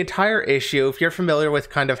 the entire issue, if you're familiar with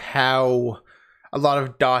kind of how a lot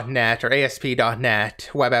of .NET or ASP.NET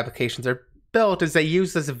web applications are built, is they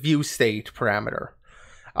use this view state parameter.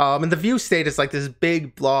 And the view state is like this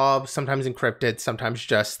big blob, sometimes encrypted, sometimes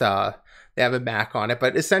just they have a MAC on it,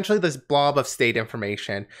 but essentially this blob of state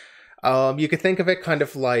information. You could think of it kind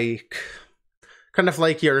of like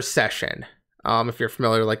your session. If you're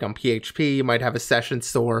familiar, like on PHP, you might have a session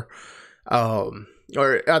store,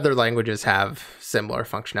 or other languages have similar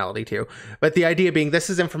functionality too. But the idea being, this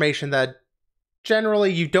is information that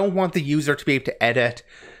generally you don't want the user to be able to edit.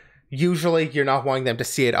 Usually you're not wanting them to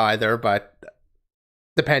see it either, but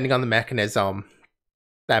depending on the mechanism,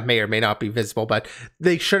 that may or may not be visible, but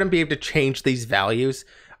they shouldn't be able to change these values.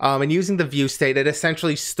 And using the view state, it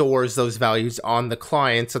essentially stores those values on the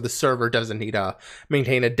client, so the server doesn't need to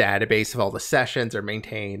maintain a database of all the sessions or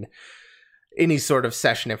maintain any sort of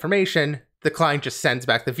session information. The client just sends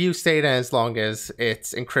back the view state, and as long as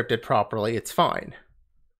it's encrypted properly, it's fine.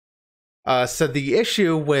 So the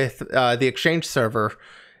issue with the Exchange server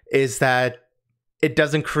is that it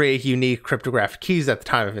doesn't create unique cryptographic keys at the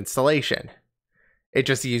time of installation. It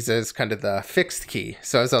just uses kind of the fixed key.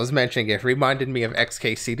 So as I was mentioning, it reminded me of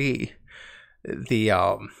XKCD, the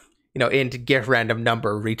int get random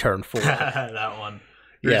number return 4. That one.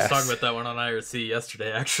 We were just talking about that one on IRC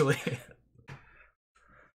yesterday, actually.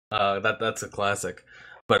 That's a classic.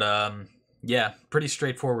 But yeah, pretty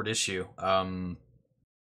straightforward issue.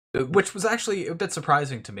 Which was actually a bit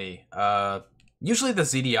surprising to me. Usually the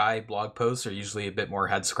ZDI blog posts are usually a bit more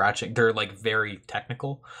head scratching. They're like very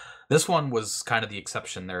technical. This one was kind of the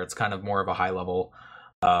exception there. It's kind of more of a high level,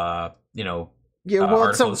 yeah, well,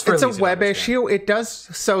 it's a web issue. It does.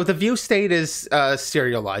 So the view state is a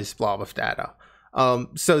serialized blob of data.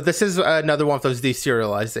 So this is another one of those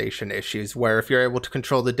deserialization issues where if you're able to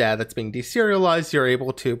control the data that's being deserialized, you're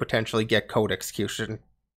able to potentially get code execution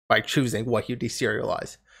by choosing what you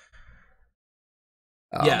deserialize.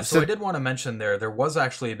 Yeah, so I did want to mention there was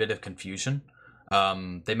actually a bit of confusion.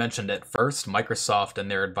 They mentioned at first, Microsoft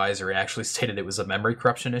and their advisory actually stated it was a memory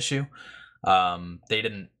corruption issue. They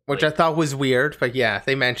didn't, which I thought was weird, but yeah,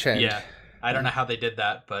 they mentioned. Yeah, I don't know how they did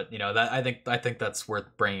that, but that I think that's worth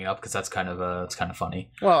bringing up because that's kind of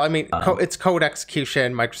funny. Well, I mean, it's code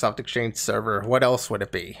execution, Microsoft Exchange server. What else would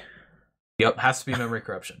it be? Yep, has to be memory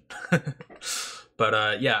corruption.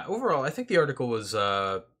 But yeah, overall, I think the article was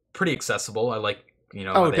pretty accessible. I like they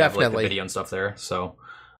definitely have like the video and stuff there. So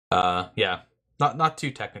yeah. Not too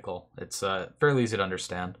technical. It's fairly easy to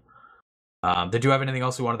understand. Did you have anything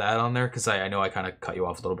else you wanted to add on there? Because I know I kind of cut you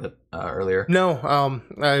off a little bit earlier. No,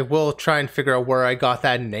 I will try and figure out where I got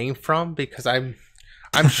that name from because I'm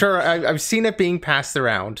sure I've seen it being passed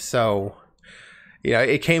around. So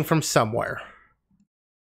it came from somewhere.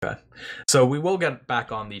 Okay, so we will get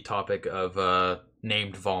back on the topic of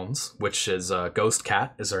named vulns, which is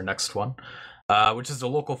GhostCat is our next one. Which is a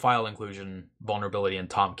local file inclusion vulnerability in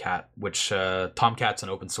Tomcat, which Tomcat's an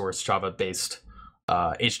open source Java-based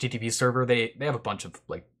HTTP server. They have a bunch of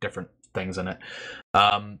like different things in it.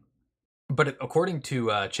 But according to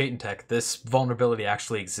Chaitin Tech, this vulnerability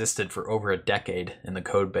actually existed for over a decade in the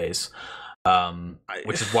code base,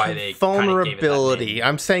 which is why they vulnerability. Kind of gave it that name.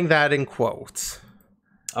 I'm saying that in quotes.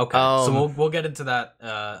 Okay, so we'll get into that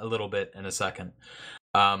a little bit in a second.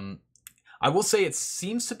 I will say it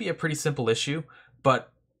seems to be a pretty simple issue,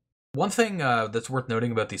 but one thing that's worth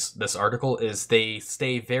noting about this article is they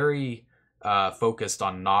stay very focused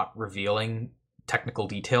on not revealing technical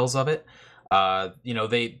details of it.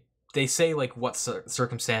 They say like what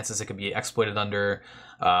circumstances it could be exploited under,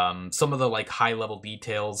 some of the like high level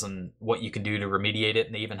details and what you can do to remediate it,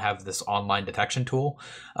 and they even have this online detection tool,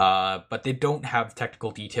 but they don't have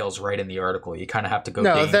technical details right in the article. You kind of have to go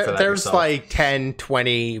digging for that there's yourself. Like 10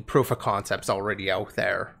 20 proof of concepts already out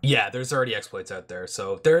there. Yeah, there's already exploits out there,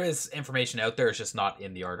 so there is information out there, it's just not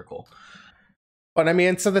in the article. But I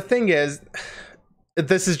mean, so the thing is,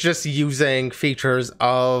 this is just using features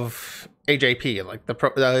of AJP, like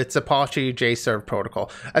it's Apache JServe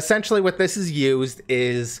protocol. Essentially what this is used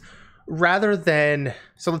is, rather than,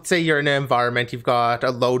 so let's say you're in an environment, you've got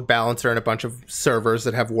a load balancer and a bunch of servers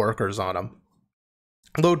that have workers on them.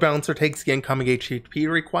 Load balancer takes the incoming HTTP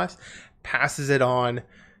request, passes it on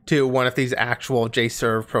to one of these actual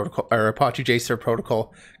JServe protocol or Apache JServe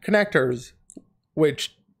protocol connectors,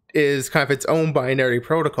 which is kind of its own binary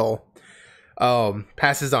protocol.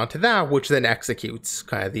 Passes on to that, which then executes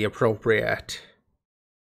kind of the appropriate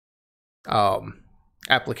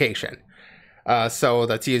application. So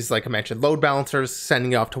that's used, like I mentioned, load balancers,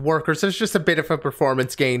 sending it off to workers. There's just a bit of a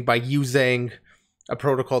performance gain by using a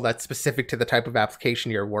protocol that's specific to the type of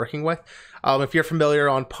application you're working with. If you're familiar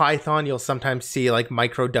on Python, you'll sometimes see like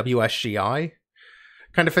micro WSGI.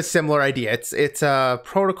 Kind of a similar idea. It's a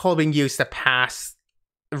protocol being used to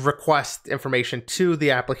request information to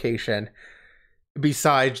the application,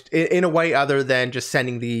 besides in a way other than just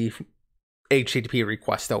sending the HTTP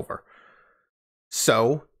request over.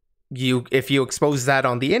 So if you expose that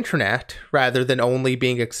on the internet, rather than only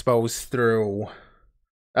being exposed through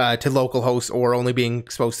to local hosts or only being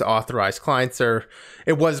exposed to authorized clients, or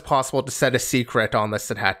it was possible to set a secret on this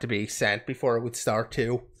that had to be sent before it would start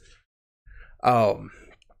to.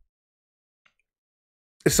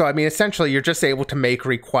 So, I mean, essentially, you're just able to make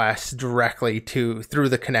requests directly through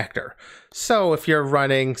the connector. So, if you're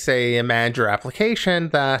running, say, a manager application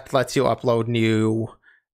that lets you upload new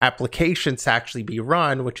applications to actually be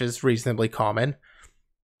run, which is reasonably common,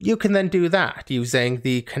 you can then do that using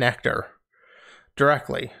the connector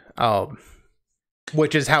directly.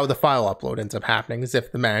 Which is how the file upload ends up happening, is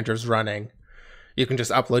if the manager's running, you can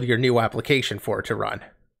just upload your new application for it to run.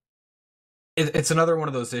 It's another one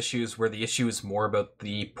of those issues where the issue is more about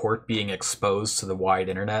the port being exposed to the wide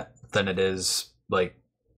internet than it is, like,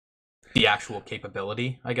 the actual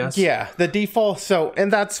capability, I guess. Yeah, the default,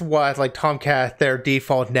 and that's what, like, Tomcat, their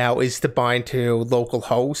default now is to bind to local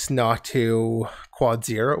hosts, not to quad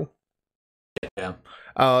zero. Yeah.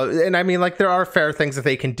 And I mean, like, there are fair things that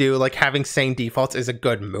they can do, like having same defaults is a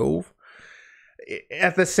good move.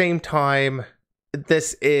 At the same time,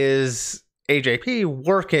 this is AJP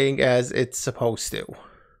working as it's supposed to.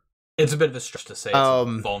 It's a bit of a stretch to say it's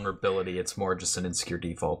a vulnerability. It's more just an insecure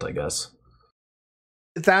default, I guess.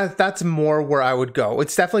 That's more where I would go.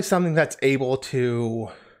 It's definitely something that's able to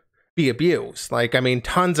be abused. Like, I mean,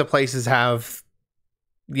 tons of places have,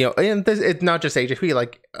 and it's not just AJP,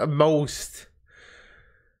 like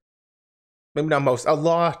maybe not most, a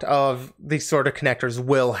lot of these sort of connectors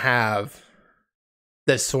will have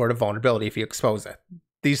this sort of vulnerability if you expose it.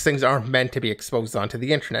 These things aren't meant to be exposed onto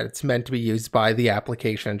the internet. It's meant to be used by the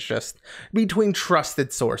applications just between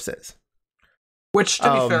trusted sources. Which,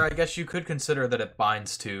 to be fair, I guess you could consider that it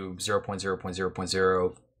binds to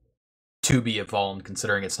 0.0.0.0 to be a vuln,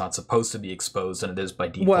 considering it's not supposed to be exposed and it is by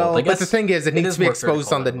default. Well, I guess but the thing is, it needs to be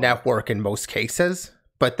exposed on the network in most cases,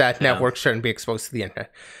 but that network shouldn't be exposed to the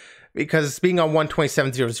internet. Because being on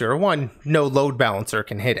 127.0.0.1, no load balancer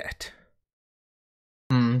can hit it.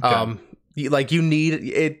 Okay. Like, you need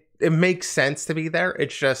it. It makes sense to be there.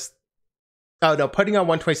 It's just, oh no, putting on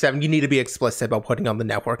 127, you need to be explicit about putting on the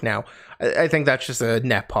network now. I think that's just a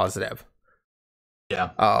net positive.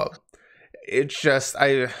 Yeah. It's just,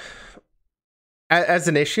 as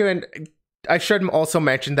an issue, and I should also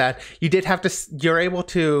mention that you're able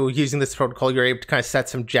to, using this protocol, you're able to kind of set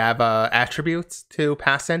some Java attributes to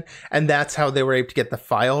pass in, and that's how they were able to get the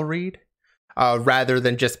file read, rather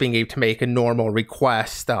than just being able to make a normal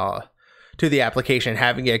request to the application,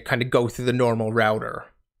 having it kind of go through the normal router.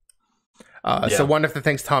 So one of the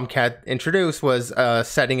things Tomcat introduced was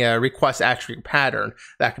setting a request attribute pattern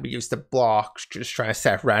that could be used to block, just trying to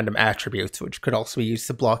set random attributes, which could also be used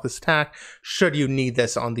to block this attack, should you need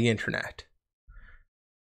this on the internet.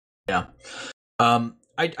 Yeah.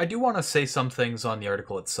 I do want to say some things on the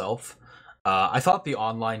article itself. I thought the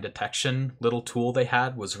online detection little tool they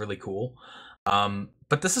had was really cool.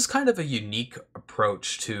 But this is kind of a unique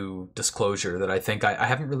approach to disclosure that I think I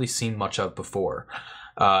haven't really seen much of before.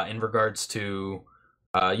 In regards to,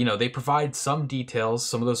 they provide some details,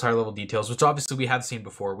 some of those higher level details, which obviously we have seen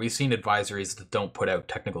before. We've seen advisories that don't put out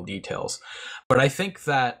technical details. But I think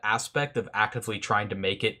that aspect of actively trying to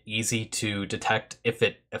make it easy to detect if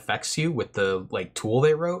it affects you with the tool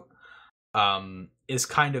they wrote is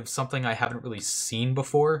kind of something I haven't really seen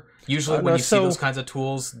before. Usually when you see those kinds of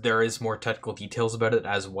tools, there is more technical details about it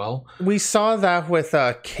as well. We saw that with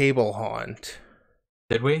Cable Haunt.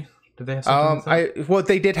 Did we? Did they have something well,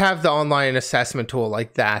 they did have the online assessment tool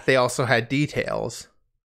like that. They also had details.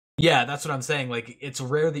 Yeah, that's what I'm saying. Like, it's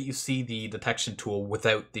rare that you see the detection tool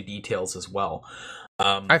without the details as well.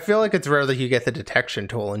 I feel like it's rare that you get the detection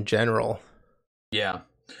tool in general. Yeah.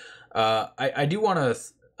 I do want to...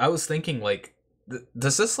 I was thinking,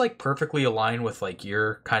 does this perfectly align with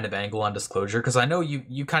your kind of angle on disclosure? Because I know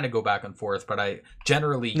you kind of go back and forth, but I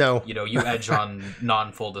generally you edge on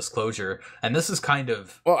non-full disclosure, and this is kind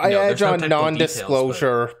of I edge on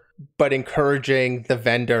non-disclosure, but encouraging the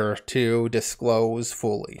vendor to disclose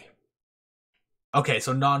fully. Okay,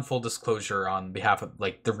 so non-full disclosure on behalf of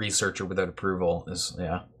the researcher without approval is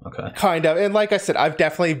okay. Kind of, and like I said, I've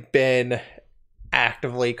definitely been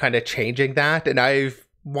actively kind of changing that, and I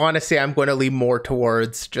want to say I'm going to lean more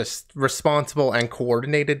towards just responsible and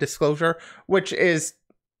coordinated disclosure, which is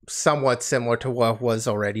somewhat similar to what was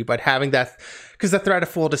already, but having that, because the threat of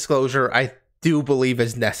full disclosure, I do believe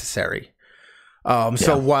is necessary.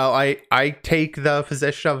 So while I take the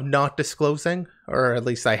position of not disclosing, or at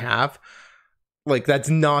least I have, that's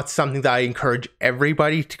not something that I encourage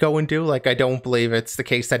everybody to go and do. I don't believe it's the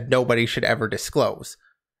case that nobody should ever disclose.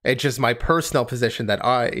 It's just my personal position that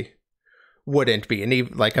I wouldn't be. And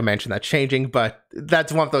even, like I mentioned, that's changing, but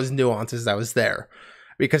that's one of those nuances that was there.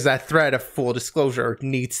 Because that thread of full disclosure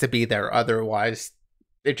needs to be there, otherwise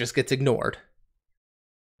it just gets ignored.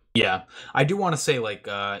 Yeah, I do want to say, like,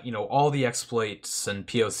 all the exploits and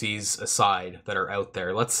POCs aside that are out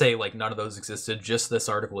there, let's say, like, none of those existed, just this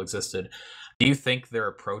article existed. Do you think their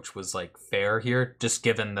approach was, like, fair here, just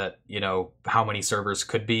given that, how many servers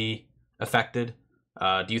could be affected?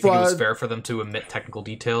 Do you think it was fair for them to omit technical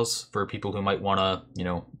details for people who might want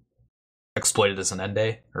to, exploit it as an end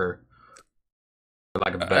day, or for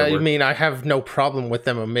lack of a better word? I mean, I have no problem with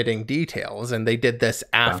them omitting details, and they did this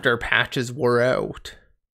after patches were out.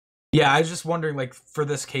 Yeah, I was just wondering, like, for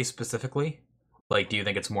this case specifically, like, do you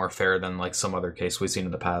think it's more fair than, like, some other case we've seen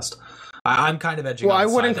in the past? I'm kind of edging on the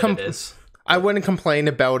side that it is. I wouldn't complain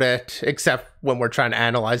about it, except when we're trying to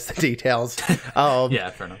analyze the details.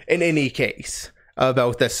 Yeah, fair enough. In any case,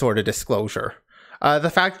 about this sort of disclosure. The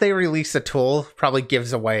fact they release a tool probably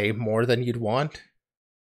gives away more than you'd want.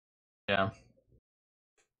 Yeah.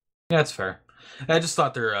 Yeah, that's fair. I just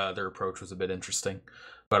thought their approach was a bit interesting.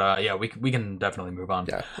 But yeah, we can definitely move on.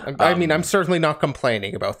 Yeah, I mean, I'm certainly not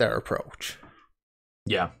complaining about their approach.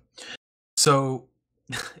 Yeah. So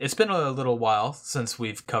it's been a little while since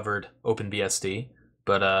we've covered OpenBSD,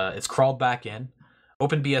 but it's crawled back in.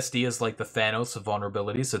 OpenBSD is like the Thanos of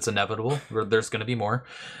vulnerabilities. It's inevitable. There's going to be more.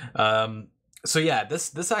 So yeah,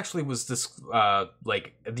 this actually was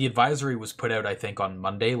like the advisory was put out, I think, on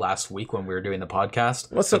Monday last week when we were doing the podcast.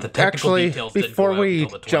 Well, so actually, before we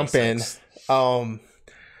jump in,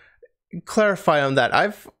 clarify on that.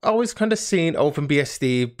 I've always kind of seen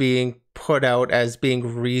OpenBSD being put out as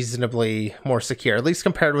being reasonably more secure, at least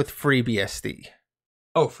compared with FreeBSD.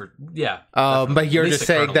 Oh, but you're just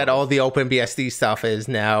saying that all the OpenBSD stuff is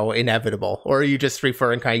now inevitable, or are you just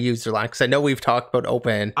referring kind of userland? Because I know we've talked about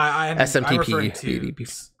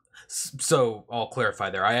OpenSMTPd. So I'll clarify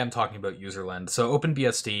there. I am talking about userland. So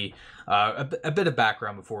OpenBSD, a bit of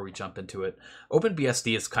background before we jump into it.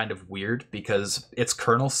 OpenBSD is kind of weird because its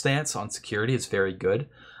kernel stance on security is very good.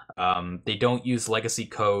 They don't use legacy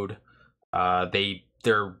code.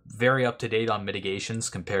 They're very up to date on mitigations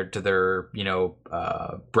compared to their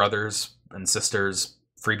brothers and sisters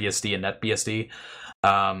FreeBSD and NetBSD.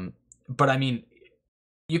 But I mean,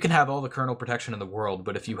 you can have all the kernel protection in the world,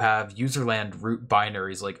 but if you have userland root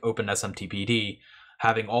binaries like OpenSMTPd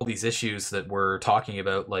having all these issues that we're talking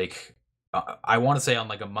about, like I want to say on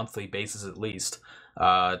like a monthly basis at least,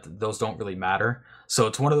 those don't really matter. So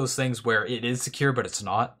it's one of those things where it is secure, but it's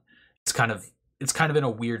not. It's kind of in a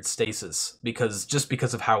weird stasis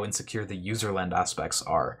because of how insecure the userland aspects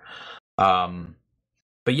are.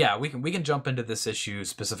 But yeah, we can jump into this issue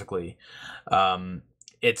specifically.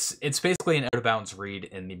 It's basically an out-of-bounds read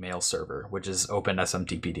in the mail server, which is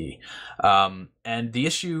OpenSMTPd. And the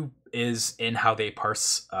issue is in how they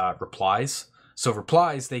parse replies. So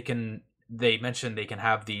replies, they mention they can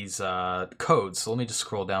have these codes. So let me just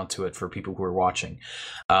scroll down to it for people who are watching.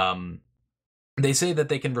 They say that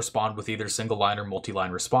they can respond with either single-line or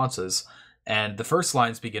multi-line responses. And the first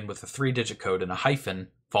lines begin with a 3-digit code and a hyphen,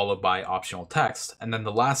 followed by optional text. And then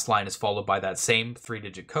the last line is followed by that same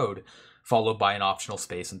 3-digit code, followed by an optional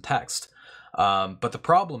space and text. But the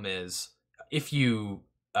problem is, if you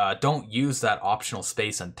don't use that optional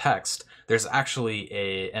space and text, there's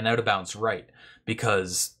actually an out-of-bounds write,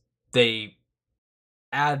 because they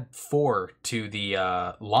add 4 to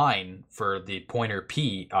the line for the pointer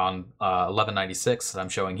P on 1196 that I'm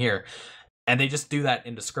showing here, and they just do that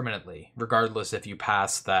indiscriminately, regardless if you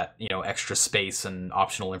pass that extra space and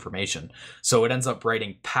optional information. So it ends up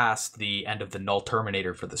writing past the end of the null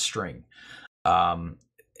terminator for the string.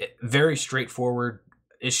 Very straightforward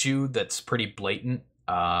issue that's pretty blatant.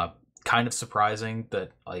 Kind of surprising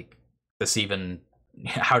that like this even,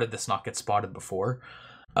 how did this not get spotted before?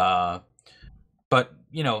 But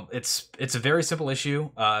it's a very simple issue.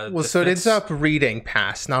 Well, so it ends up reading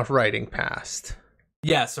past, not writing past.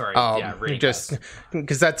 Yeah, sorry. Yeah, reading just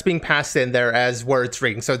because that's being passed in there as where it's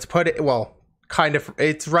reading. So it's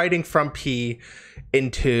it's writing from P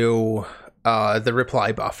into the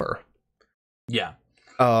reply buffer. Yeah.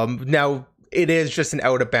 Now it is just an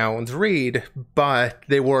out of bounds read, but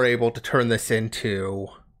they were able to turn this into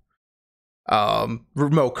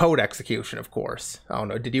remote code execution, of course. I don't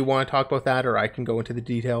know. Did you want to talk about that, or I can go into the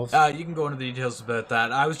details? You can go into the details about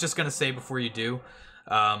that. I was just going to say before you do,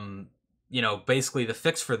 basically the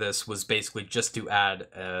fix for this was basically just to add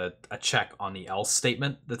a check on the else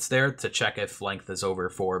statement that's there to check if length is over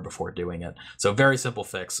 4 before doing it. So very simple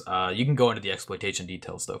fix. You can go into the exploitation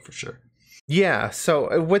details though for sure. Yeah,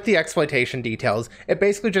 so with the exploitation details, it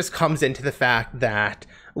basically just comes into the fact that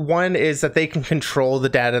one is that they can control the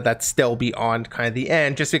data that's still beyond kind of the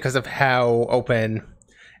end just because of how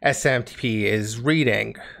OpenSMTP is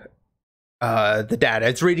reading the data.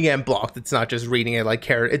 It's reading it in blocked. It's not just reading it like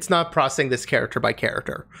character. It's not processing this character by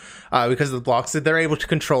character because of the blocks. So they're able to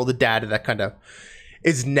control the data that kind of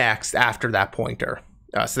is next after that pointer.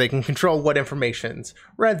 So they can control what information's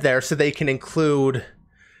read there, so they can include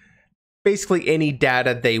basically any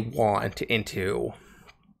data they want into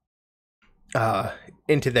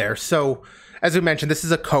there. So as we mentioned, this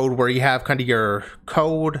is a code where you have kind of your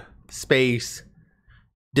code space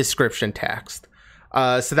description text.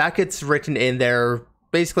 So that gets written in there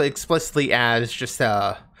basically explicitly as just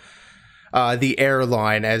the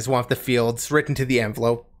airline as one of the fields written to the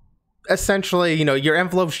envelope. Essentially, your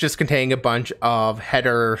envelope's just containing a bunch of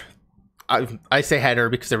header. I say header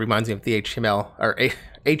because it reminds me of the HTML or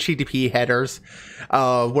HTTP headers,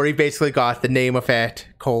 where you basically got the name of it,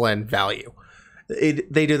 value.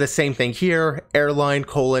 They do the same thing here, airline,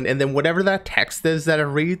 and then whatever that text is that it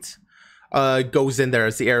reads goes in there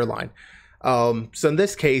as the airline. So in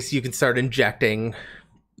this case, you can start injecting,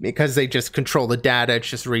 because they just control the data, it's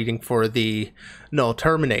just reading for the null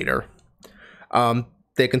terminator.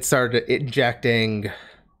 They can start injecting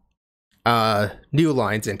new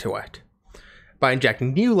lines into it. By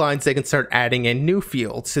injecting new lines, they can start adding in new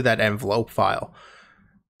fields to that envelope file,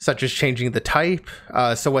 such as changing the type.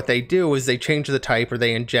 So what they do is they change the type, or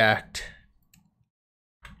they inject.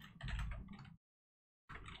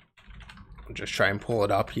 I'll just try and pull it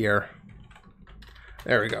up here.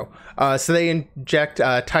 There we go. So they inject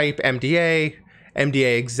type MDA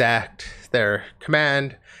exec, their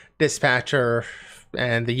command, dispatcher,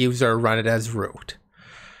 and the user run it as root.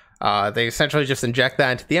 They essentially just inject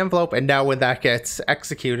that into the envelope, and now when that gets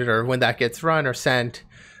executed, or when that gets run or sent,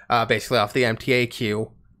 basically off the MTA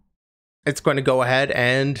queue, it's going to go ahead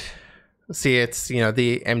and see it's, the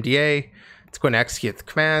MDA, it's going to execute the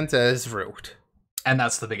commands as root. And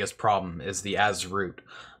that's the biggest problem, is the as root.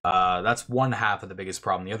 That's one half of the biggest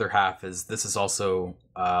problem. The other half is this is also,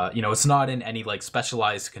 it's not in any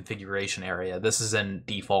specialized configuration area. This is in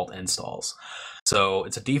default installs. So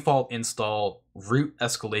it's a default install root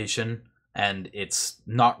escalation, and it's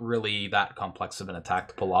not really that complex of an attack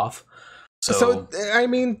to pull off. So I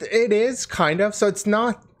mean, it is kind of. So it's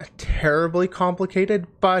not terribly complicated,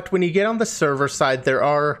 but when you get on the server side, there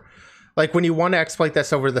are, when you want to exploit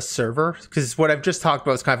this over the server, because what I've just talked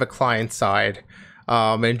about is kind of a client side,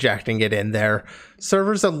 injecting it in there.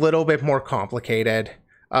 Server's a little bit more complicated,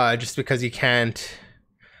 just because you can't,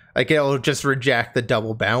 it'll just reject the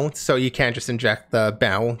double bounce, so you can't just inject the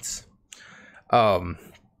bounce. So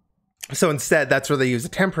instead, that's where they use a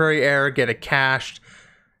temporary error, get it cached,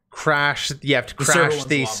 crash. You have to crash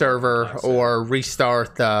the server or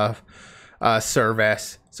restart the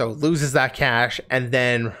service. So it loses that cache and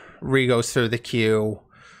then re-goes through the queue,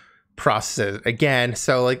 processes it again.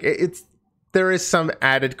 So there is some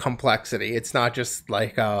added complexity. It's not just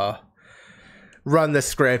run the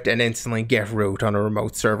script and instantly get root on a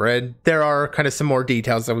remote server. And there are kind of some more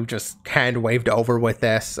details that we've just hand waved over with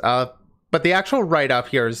this. But the actual write-up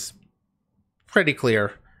here is pretty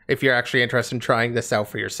clear. If you're actually interested in trying this out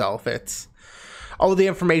for yourself, it's all the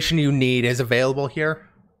information you need is available here.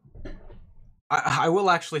 I will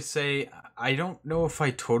actually say I don't know if I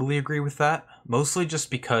totally agree with that. Mostly just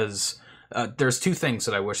because there's two things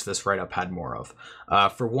that I wish this write-up had more of.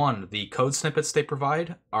 For one, the code snippets they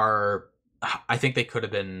provide are, I think they could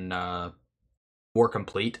have been more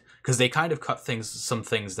complete, because they kind of cut some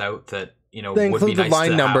things out that they include would be the nice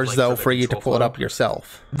line to numbers have, though for you to pull it up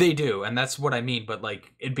yourself. They do, and that's what I mean. But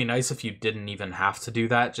it'd be nice if you didn't even have to do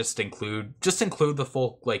that. Just include the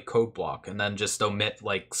full code block, and then just omit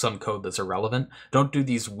some code that's irrelevant. Don't do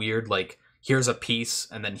these weird here's a piece,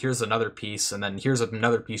 and then here's another piece, and then here's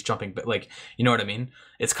another piece jumping. But you know what I mean?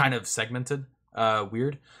 It's kind of segmented,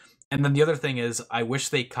 weird. And then the other thing is, I wish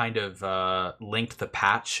they kind of linked the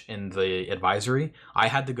patch in the advisory. I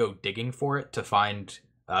had to go digging for it to find,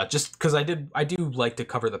 just because I do like to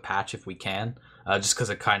cover the patch if we can, just because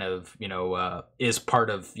it kind of, is part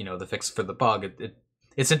of, the fix for the bug.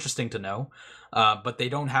 It's interesting to know, but they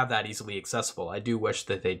don't have that easily accessible. I do wish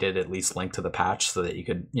that they did at least link to the patch so that you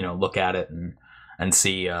could, look at it and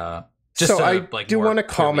see. I do want to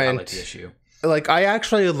comment. The issue. I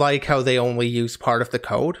actually like how they only use part of the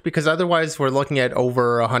code, because otherwise we're looking at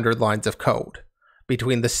over 100 lines of code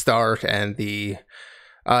between the start and the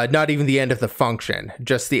Not even the end of the function,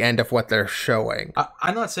 just the end of what they're showing.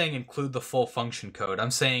 I'm not saying include the full function code.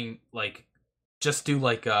 I'm saying like just do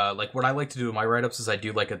like what I like to do in my write-ups is I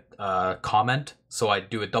do like a comment. So I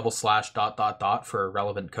do a // for a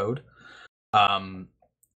relevant code.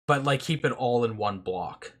 But like keep it all in one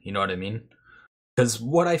block. You know what I mean? Because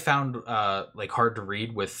what I found like hard to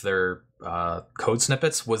read with their code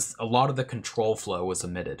snippets was a lot of the control flow was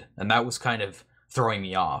omitted, and that was kind of throwing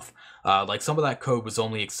me off. Like some of that code was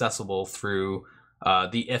only accessible through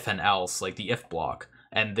the if and else, like the if block,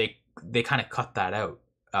 and they kind of cut that out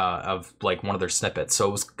of like one of their snippets, so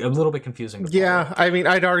it was a little bit confusing. Yeah, I mean,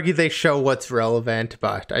 I'd argue they show what's relevant,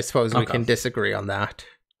 but I suppose we can disagree on that,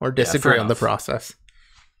 or disagree on the process.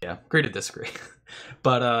 Yeah, agree to disagree.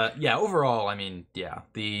 But yeah, overall, I mean, yeah,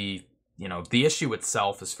 the issue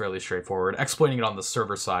itself is fairly straightforward. Explaining it on the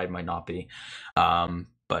server side might not be.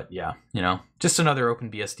 But yeah, just another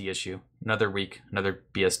OpenBSD issue. Another week, another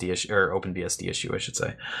BSD issue, or OpenBSD issue, I should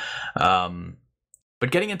say. But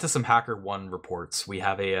getting into some HackerOne reports, we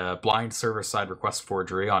have a blind server-side request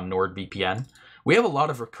forgery on NordVPN. We have a lot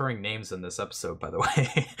of recurring names in this episode, by the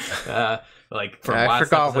way. Like from I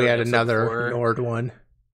forgot we had another Nord one.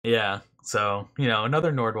 Yeah, so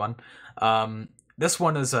another Nord one. This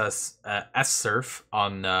one is a SSRF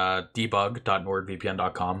on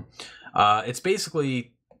debug.nordvpn.com. It's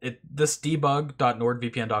basically this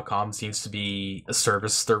debug.nordvpn.com seems to be a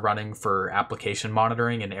service they're running for application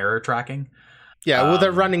monitoring and error tracking. Yeah, well,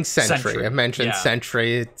 they're running Sentry. I mentioned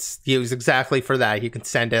Sentry. It's used exactly for that. You can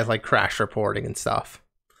send it like crash reporting and stuff.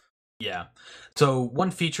 Yeah. So one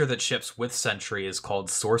feature that ships with Sentry is called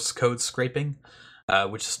source code scraping,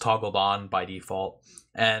 which is toggled on by default.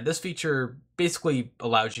 And this feature basically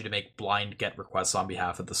allows you to make blind GET requests on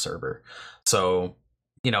behalf of the server. So,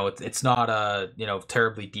 it's not a,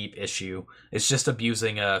 terribly deep issue. It's just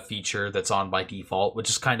abusing a feature that's on by default, which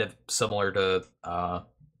is kind of similar to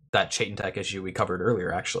that Chaitin Tech issue we covered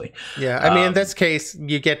earlier, actually. Yeah, I mean, in this case,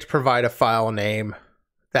 you get to provide a file name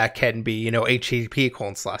that can be,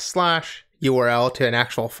 http:// URL to an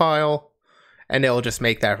actual file, and it'll just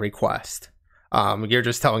make that request. You're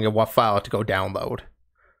just telling it what file to go download.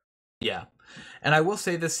 Yeah. And I will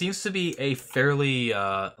say this seems to be a fairly,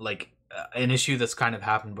 an issue that's kind of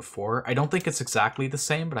happened before. I don't think it's exactly the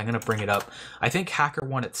same, but I'm going to bring it up. I think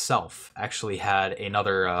HackerOne itself actually had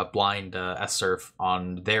another blind SSRF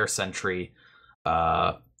on their Sentry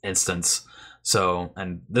instance. So,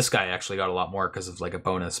 and this guy actually got a lot more because of like a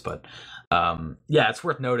bonus, but yeah, it's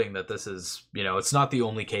worth noting that this is, it's not the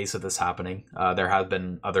only case of this happening. There have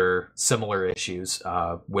been other similar issues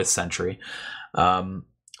with Sentry.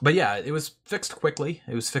 But yeah, it was fixed quickly.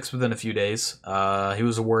 It was fixed within a few days. He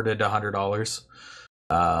was awarded $100.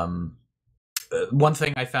 One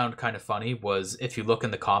thing I found kind of funny was if you look in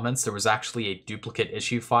the comments, there was actually a duplicate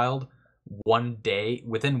issue filed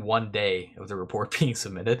within 1 day of the report being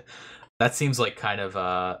submitted. That seems like kind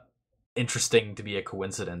of interesting to be a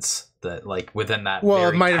coincidence that like within that. Well,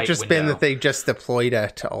 it might have just been that they just deployed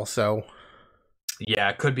it also. Yeah,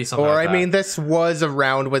 it could be something. Or like I mean, this was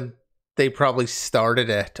around when they probably started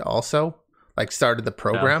it also, like started the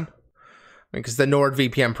program, because the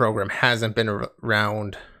NordVPN program hasn't been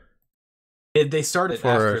around. They started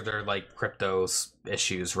after their like crypto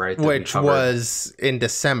issues, right? Which was in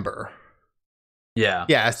December. Yeah.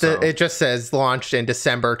 Yeah, so it just says launched in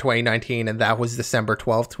December 2019, and that was December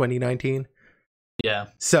 12th, 2019. Yeah.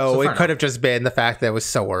 So it could have just been the fact that it was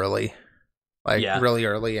so early. Like really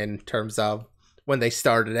early in terms of when they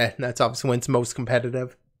started it, and that's obviously when it's most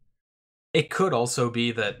competitive. It could also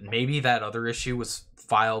be that maybe that other issue was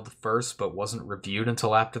filed first but wasn't reviewed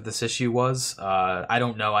until after this issue was. I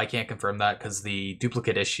don't know. I can't confirm that because the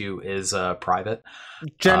duplicate issue is private.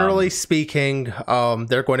 Generally speaking,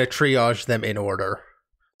 they're going to triage them in order.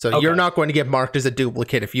 So you're not going to get marked as a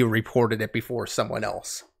duplicate if you reported it before someone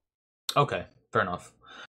else. Okay, fair enough.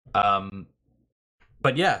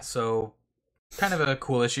 But yeah, so kind of a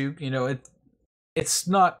cool issue. It's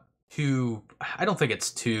not too... I don't think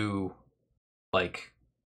it's too... like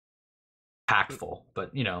hackful,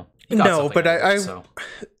 but no, but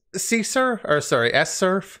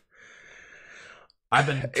SSRF. I've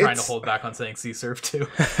been trying to hold back on saying CSRF too.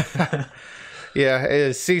 Yeah,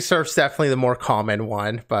 CSRF's definitely the more common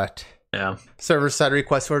one, but yeah, server-side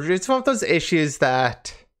request forgery. It's one of those issues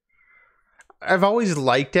that I've always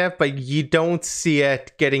liked it, but you don't see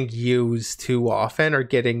it getting used too often or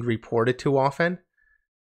getting reported too often.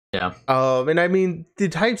 Yeah. And I mean, the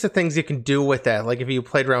types of things you can do with that, like if you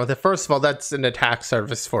played around with it, first of all, that's an attack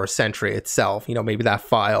surface for Sentry itself. Maybe that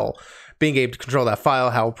file, being able to control that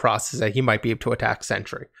file, how it processes it, you might be able to attack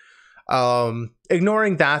Sentry.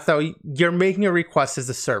 Ignoring that, though, you're making a request as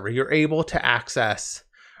a server. You're able to access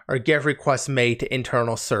or get requests made to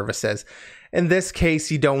internal services. In this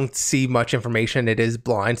case, you don't see much information. It is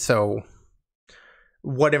blind, so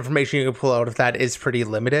what information you can pull out of that is pretty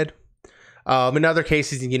limited. In other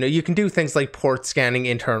cases, you can do things like port scanning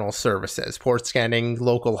internal services, port scanning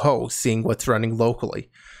local hosts, seeing what's running locally.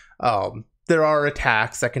 There are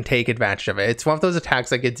attacks that can take advantage of it. It's one of those attacks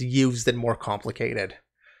that gets used in more complicated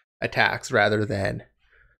attacks rather than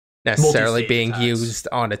necessarily being used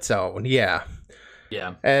on its own. Yeah.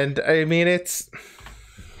 And I mean, I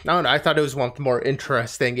don't know, I thought it was one of the more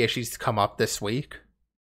interesting issues to come up this week.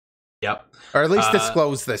 Yep. Or at least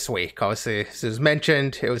disclosed this week. Obviously, it was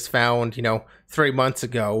mentioned, it was found, 3 months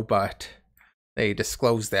ago, but they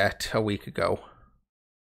disclosed that a week ago.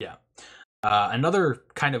 Yeah. Another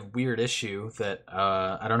kind of weird issue that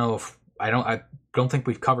I don't think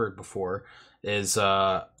we've covered before is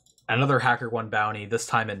another HackerOne bounty, this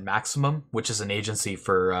time in Maximum, which is an agency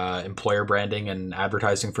for employer branding and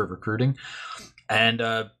advertising for recruiting. And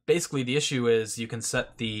basically the issue is you can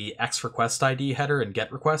set the X request ID header and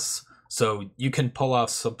get requests. So you can pull off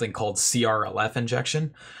something called kr00k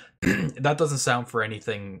injection. That doesn't sound for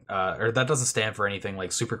anything, or that doesn't stand for anything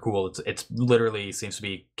like super cool. It's literally seems to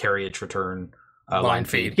be carriage return line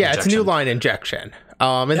feed. Yeah, injection. It's a new line injection.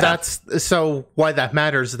 That's so why that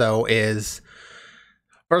matters though is,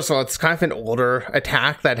 first of all, it's kind of an older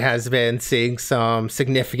attack that has been seeing some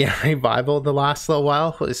significant revival the last little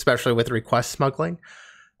while, especially with request smuggling.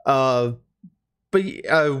 But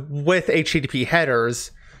with HTTP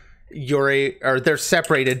headers, they're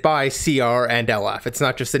separated by CR and LF. It's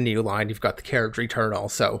not just a new line. You've got the carriage return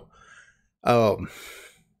also.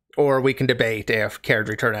 Or we can debate if carriage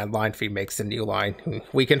return and line feed makes a new line.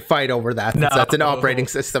 We can fight over that. No, that's an operating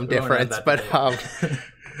system difference. But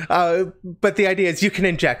but the idea is you can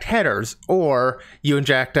inject headers, or you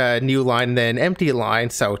inject a new line and then empty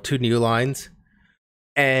line, so 2 new lines,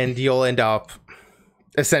 and you'll end up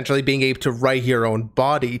essentially being able to write your own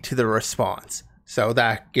body to the response. So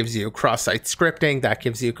that gives you cross-site scripting, that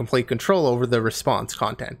gives you complete control over the response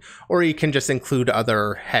content. Or you can just include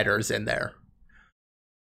other headers in there.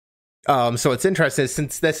 So what's interesting is,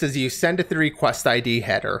 since this is you send it the request ID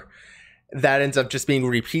header, that ends up just being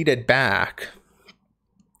repeated back,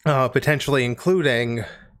 potentially including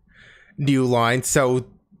new lines. So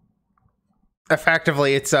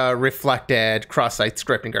effectively, it's a reflected cross-site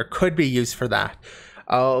scripting, or could be used for that.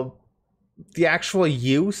 The actual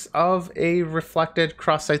use of a reflected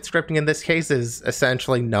cross-site scripting in this case is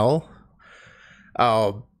essentially null.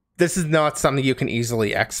 This is not something you can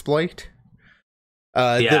easily exploit.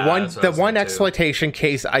 The one exploitation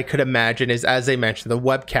case I could imagine is, as I mentioned, the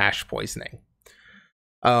web cache poisoning.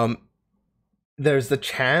 There's the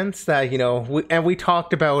chance that, we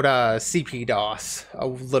talked about CP-DOS a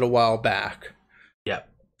little while back. Yep.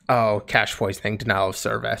 Cache poisoning, denial of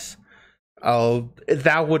service.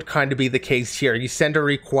 That would kind of be the case here. You send a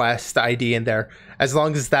request ID in there. As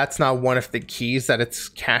long as that's not one of the keys that it's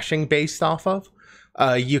caching based off of,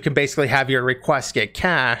 you can basically have your request get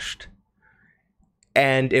cached,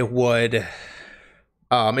 and it would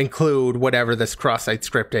include whatever this cross-site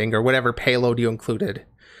scripting or whatever payload you included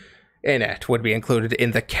in it would be included in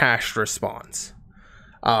the cached response.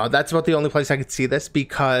 That's about the only place I could see this,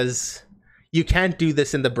 because you can't do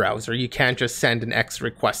this in the browser. You can't just send an X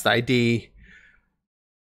request ID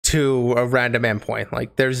to a random endpoint.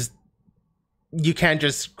 Like, you can't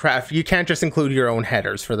just include your own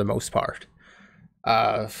headers for the most part.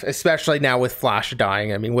 Especially now with Flash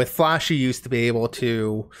dying. I mean, with Flash, you used to be able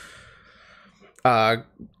to have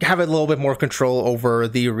a little bit more control over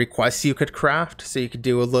the requests you could craft, so you could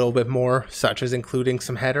do a little bit more, such as including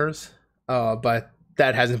some headers. But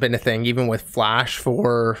that hasn't been a thing, even with Flash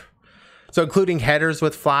so including headers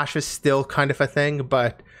with Flash is still kind of a thing,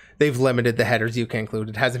 but they've limited the headers you can include.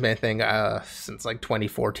 It hasn't been a thing since like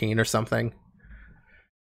 2014 or something.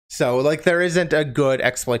 So like, there isn't a good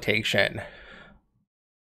exploitation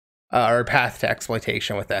or path to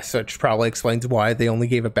exploitation with this, which probably explains why they only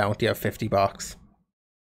gave a bounty of $50.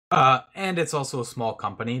 And it's also a small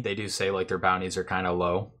company. They do say like their bounties are kind of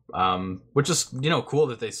low, which is, cool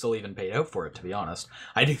that they still even paid out for it, to be honest.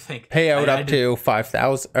 I do think pay out up to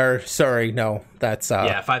 5,000, or sorry, no, that's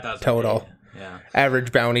 5,000 total. Paid. Yeah.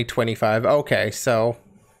 Average bounty 25. Okay, so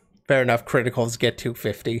fair enough. Criticals get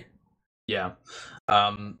 250. Yeah.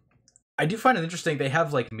 I do find it interesting. They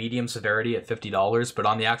have like medium severity at $50, but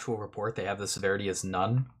on the actual report they have the severity as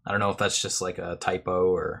none. I don't know if that's just like a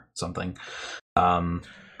typo or something.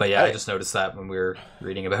 But yeah, I just noticed that when we were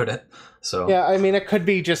reading about it. So yeah, I mean, it could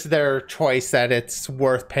be just their choice that it's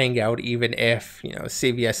worth paying out even if,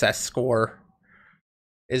 CVSS score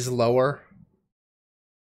is lower.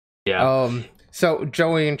 yeah. So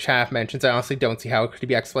Joey in chat mentions, I honestly don't see how it could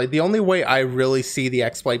be exploited. The only way I really see the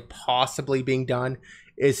exploit possibly being done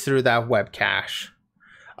is through that web cache.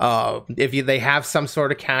 If they have some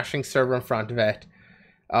sort of caching server in front of it,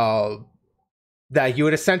 that you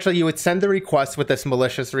would send the request with this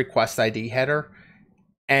malicious request ID header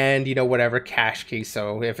and, whatever cache key.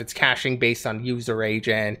 So if it's caching based on user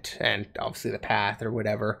agent and obviously the path or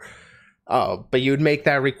whatever, but you would make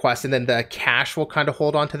that request and then the cache will kind of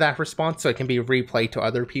hold on to that response so it can be replayed to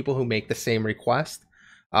other people who make the same request,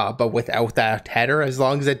 but without that header, as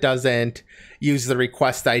long as it doesn't use the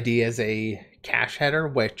request ID as a cache header,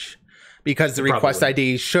 which, because the request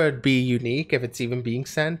ID should be unique if it's even being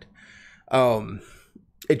sent,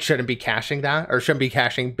 it shouldn't be caching that, or shouldn't be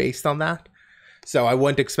caching based on that. So I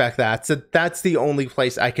wouldn't expect that. So that's the only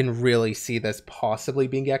place I can really see this possibly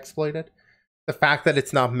being exploited. The fact that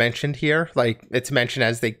it's not mentioned here, like it's mentioned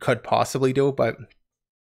as they could possibly do, but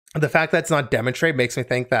the fact that it's not demonstrated makes me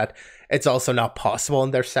think that it's also not possible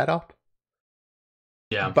in their setup.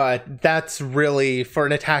 Yeah. But that's really, for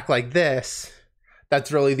an attack like this,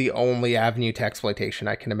 that's really the only avenue to exploitation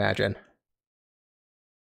I can imagine.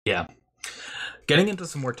 Yeah. Getting into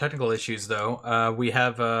some more technical issues, though, we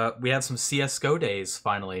have some CS:GO days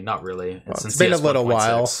finally. Not really. It's been a little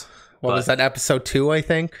while. What was that, episode 2, I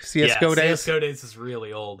think? CS:GO days? CS:GO days is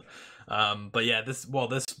really old. But yeah, this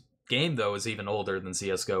game, though, is even older than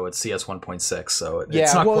CS:GO. It's CS 1.6, so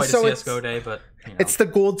it's not quite a CS:GO day, but... It's the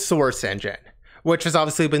gold source engine, which has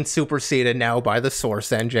obviously been superseded now by the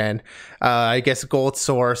source engine. I guess gold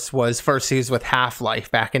source was first used with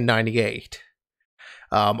Half-Life back in 98.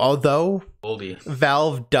 Although Oldie.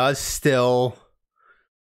 Valve does still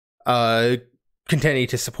continue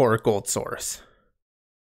to support gold source.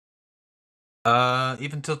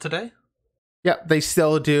 Even till today? Yeah, they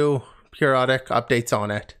still do periodic updates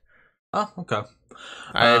on it. Oh, okay.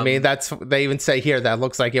 I mean, they even say here that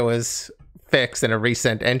looks like it was fixed in a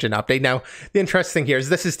recent engine update. Now, the interesting thing here is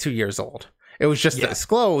this is 2 years old. It was just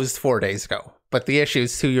disclosed 4 days ago, but the issue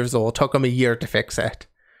is 2 years old. Took them a year to fix it.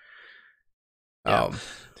 Yeah.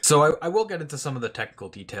 So I will get into some of the technical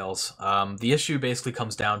details. The issue basically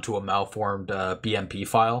comes down to a malformed BMP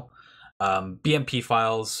file. BMP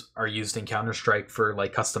files are used in Counter-Strike for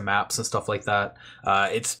like custom maps and stuff like that.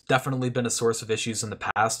 It's definitely been a source of issues in the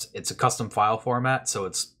past. It's a custom file format, so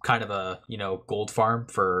it's kind of a gold farm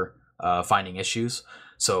for finding issues.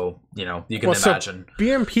 So you can imagine. So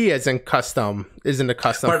BMP isn't a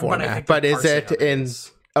custom format, but is it in?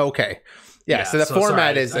 Okay, yeah. So the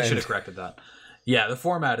format is. I should have corrected that. Yeah, the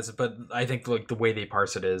format is, but I think like the way they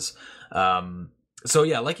parse it is. So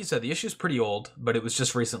yeah, like you said, the issue is pretty old, but it was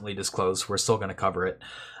just recently disclosed. We're still going to cover it.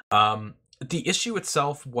 The issue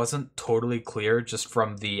itself wasn't totally clear just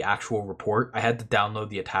from the actual report. I had to download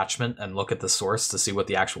the attachment and look at the source to see what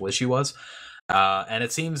the actual issue was. And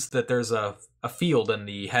it seems that there's a field in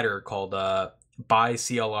the header called by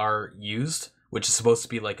CLR used, which is supposed to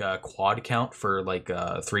be like a quad count for like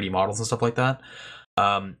 3D models and stuff like that.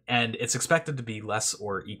 And it's expected to be less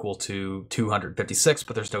or equal to 256,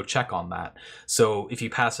 but there's no check on that. So if you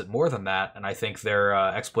pass it more than that, and I think their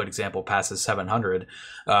exploit example passes 700,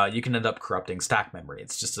 you can end up corrupting stack memory.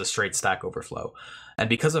 It's just a straight stack overflow. And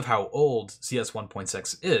because of how old CS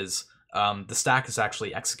 1.6 is, the stack is actually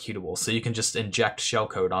executable. So you can just inject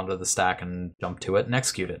shellcode onto the stack and jump to it and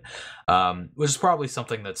execute it, which is probably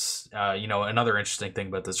something that's, another interesting thing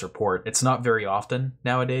about this report. It's not very often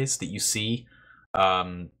nowadays that you see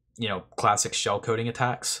classic shellcoding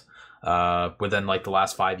attacks within like the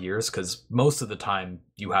last 5 years, because most of the time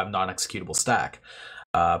you have non-executable stack.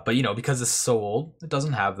 But because it's so old, it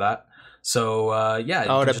doesn't have that. So yeah,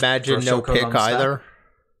 I would imagine no pick either.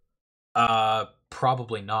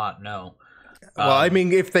 Probably not. No. Well, I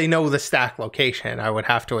mean, if they know the stack location, I would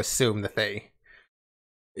have to assume that they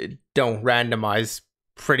don't randomize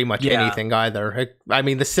pretty much anything either. I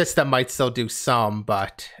mean, the system might still do some,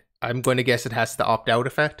 but I'm going to guess it has the opt-out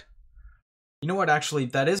effect. You know what, actually,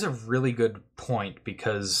 that is a really good point,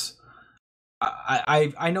 because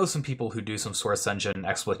I know some people who do some source engine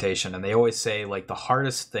exploitation, and they always say, like, the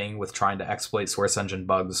hardest thing with trying to exploit source engine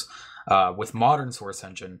bugs with modern source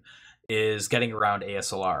engine is getting around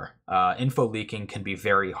ASLR. Info leaking can be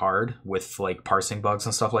very hard with, like, parsing bugs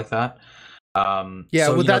and stuff like that.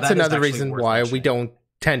 That's another reason why we don't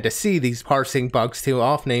tend to see these parsing bugs too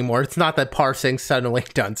often anymore. It's not that parsing suddenly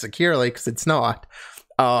done securely, because it's not.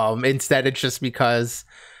 Instead, it's just because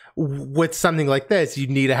with something like this, you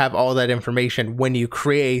need to have all that information when you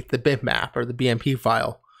create the bitmap or the BMP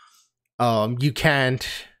file. You can't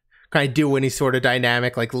kind of do any sort of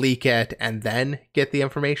dynamic like leak it and then get the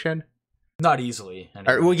information. Not easily.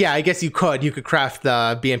 Or, well, yeah, I guess you could. You could craft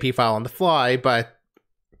the BMP file on the fly, but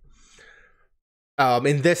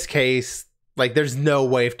in this case, like, there's no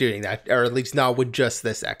way of doing that, or at least not with just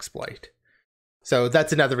this exploit. So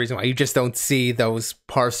that's another reason why you just don't see those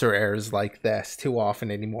parser errors like this too often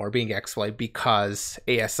anymore being exploited, because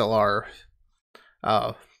ASLR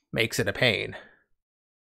makes it a pain.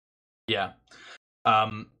 Yeah.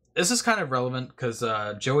 This is kind of relevant because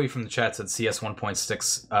Joey from the chat said CS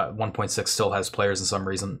 1.6 still has players in some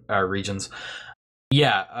regions.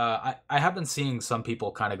 Yeah, I have been seeing some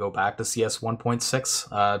people kind of go back to CS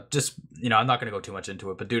 1.6. Just, I'm not going to go too much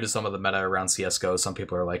into it, but due to some of the meta around CSGO, some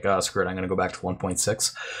people are like, oh, screw it, I'm going to go back to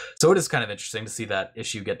 1.6. So it is kind of interesting to see that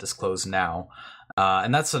issue get disclosed now.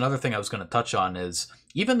 And that's another thing I was going to touch on is,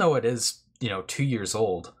 even though it is, 2 years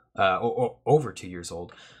old, or over 2 years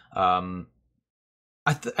old,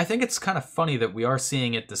 I think it's kind of funny that we are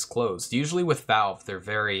seeing it disclosed. Usually with Valve, they're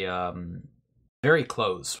very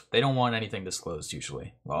closed. They don't want anything disclosed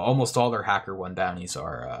usually. Well, almost all their HackerOne bounties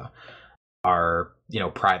are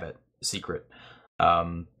private, secret.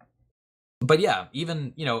 But yeah,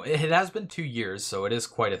 even, it has been 2 years, so it is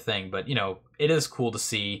quite a thing. But, it is cool to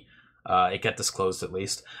see it get disclosed at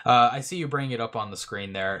least. I see you bringing it up on the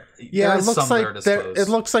screen there. Yeah, it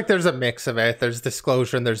looks like there's a mix of it. There's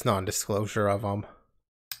disclosure and there's non-disclosure of them.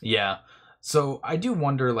 Yeah. So I do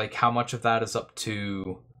wonder, like, how much of that is up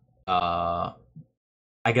to, I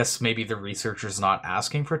guess maybe the researcher's not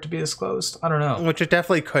asking for it to be disclosed. I don't know. Which it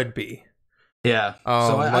definitely could be. Yeah.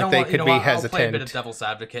 So I don't they could be hesitant. I'll play a bit of devil's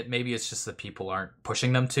advocate. Maybe it's just that people aren't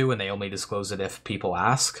pushing them to, and they only disclose it if people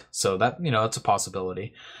ask. So that, it's a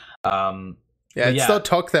possibility. It still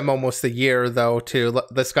took them almost a year, though, to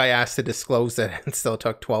this guy asked to disclose it, and still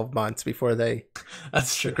took 12 months before they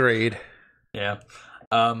agreed. Yeah.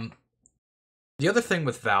 The other thing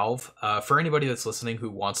with Valve, for anybody that's listening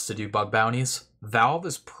who wants to do bug bounties, Valve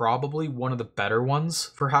is probably one of the better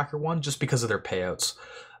ones for HackerOne just because of their payouts.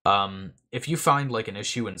 If you find like an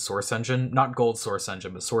issue in Source Engine, not Gold Source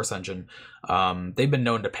Engine, but Source Engine, they've been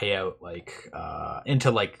known to pay out like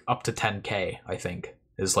into like up to 10K, I think,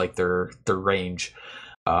 is like their range.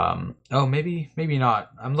 Maybe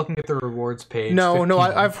not. I'm looking at the rewards page. No,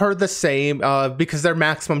 I've heard the same. Because their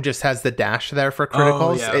maximum just has the dash there for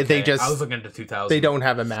criticals. Yeah, okay. I was looking into 2,000. They don't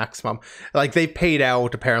have a maximum. Like, they paid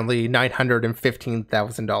out apparently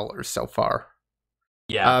 $915,000 so far.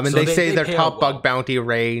 Yeah, and they say their top bug bounty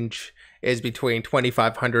range is between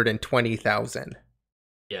 2,500 and 20,000.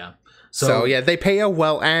 Yeah. So yeah, they pay out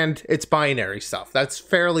well, and it's binary stuff. That's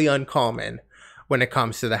fairly uncommon when it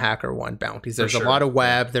comes to the HackerOne bounties. There's a lot of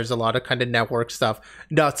web, there's a lot of kind of network stuff,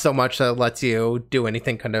 not so much that lets you do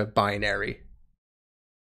anything kind of binary.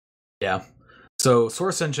 Yeah. So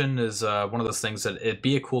Source Engine is one of those things that it'd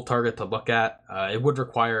be a cool target to look at. It would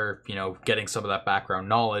require, getting some of that background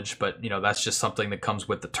knowledge, but, that's just something that comes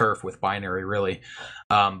with the turf with binary, really.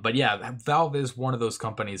 But yeah, Valve is one of those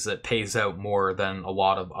companies that pays out more than a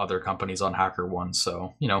lot of other companies on HackerOne.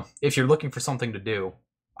 So, if you're looking for something to do,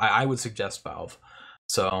 I would suggest Valve.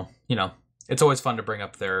 So, it's always fun to bring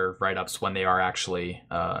up their write-ups when they are actually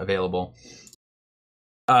available.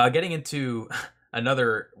 Getting into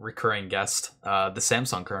another recurring guest, the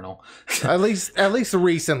Samsung kernel. at least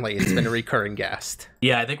recently, it's been a recurring guest.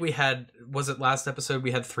 Yeah, I think we had, was it last episode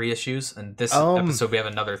we had 3 issues, and this episode we have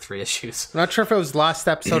another 3 issues. I'm not sure if it was last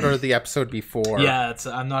episode or the episode before. Yeah,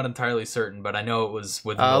 I'm not entirely certain, but I know it was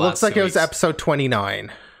within the last looks like 2 it was weeks. episode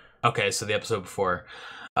 29. Okay, so the episode before.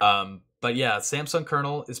 But yeah, Samsung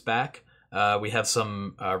kernel is back. We have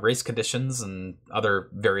some race conditions and other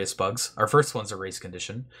various bugs. Our first one's a race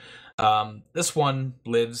condition. This one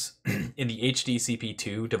lives in the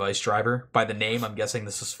HDCP2 device driver. By the name, I'm guessing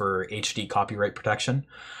this is for HD copyright protection.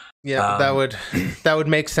 Yeah, that would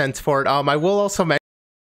make sense for it. I will also mention.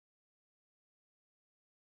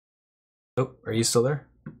 Oh, are you still there?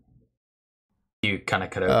 You kind of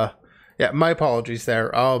cut out. Yeah, my apologies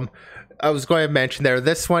there. I was going to mention there,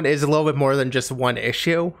 this one is a little bit more than just one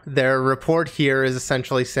issue. Their report here is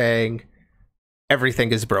essentially saying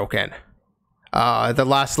everything is broken. The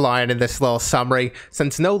last line in this little summary,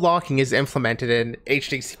 since no locking is implemented in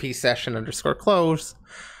HTTP session _close,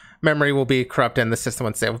 memory will be corrupted and the system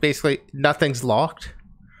unstable. Basically, nothing's locked.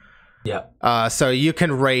 Yeah. So you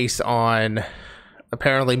can race on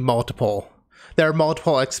apparently there are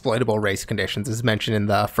multiple exploitable race conditions as mentioned in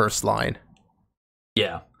the first line.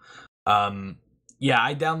 Yeah. Yeah,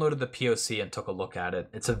 I downloaded the POC and took a look at it.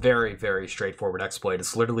 It's a very, very straightforward exploit.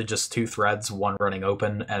 It's literally just 2 threads, one running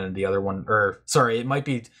open and the other one, or sorry, it might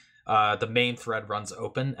be the main thread runs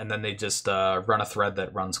open and then they just run a thread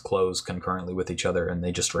that runs close concurrently with each other and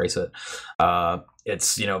they just race it.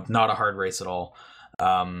 It's, not a hard race at all.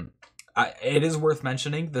 It is worth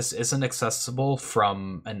mentioning this isn't accessible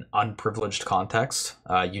from an unprivileged context.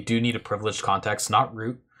 You do need a privileged context, not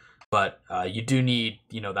root. But you do need,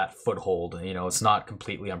 that foothold. It's not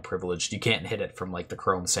completely unprivileged. You can't hit it from like the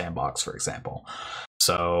Chrome sandbox, for example.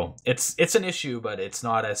 So it's an issue, but it's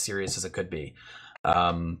not as serious as it could be.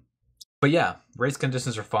 But yeah, race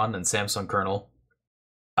conditions are fun and Samsung kernel.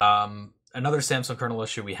 Another Samsung kernel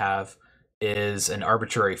issue we have is an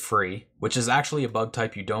arbitrary free, which is actually a bug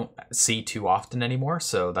type you don't see too often anymore.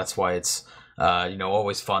 So that's why it's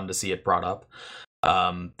always fun to see it brought up.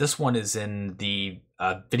 This one is in the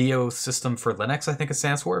video system for Linux, I think it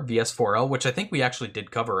stands for, VS4L, which I think we actually did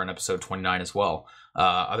cover in episode 29 as well.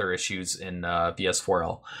 Other issues in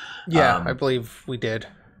VS4L. Yeah, I believe we did.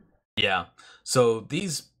 Yeah. So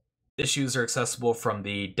these issues are accessible from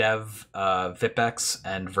the dev VIPEX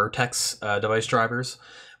and Vertex device drivers,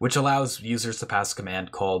 which allows users to pass a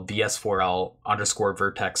command called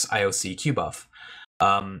VS4L_Vertex IOC QBuff.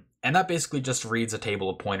 And that basically just reads a table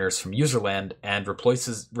of pointers from userland and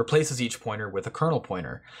replaces each pointer with a kernel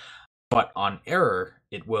pointer. But on error,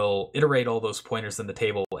 it will iterate all those pointers in the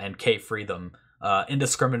table and k-free them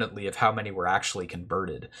indiscriminately of how many were actually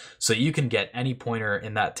converted. So you can get any pointer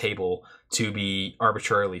in that table to be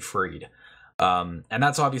arbitrarily freed. And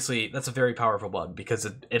that's a very powerful bug because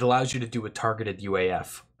it allows you to do a targeted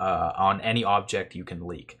UAF on any object you can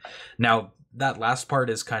leak. Now, that last part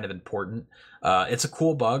is kind of important. It's a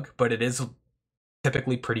cool bug, but it is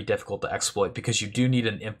typically pretty difficult to exploit because you do need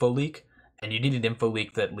an info leak, and you need an info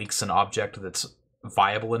leak that leaks an object that's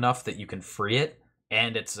viable enough that you can free it,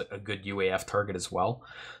 and it's a good UAF target as well.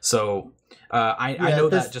 So I know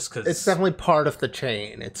that just because it's definitely part of the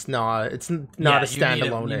chain. It's not a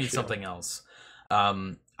standalone issue. You need something else.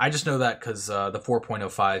 I just know that because the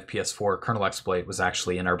 4.05 PS4 kernel exploit was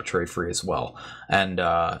actually an arbitrary free as well, and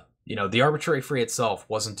the arbitrary free itself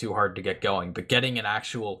wasn't too hard to get going, but getting an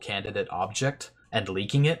actual candidate object and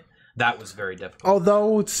leaking it, that was very difficult.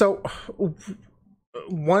 Although, so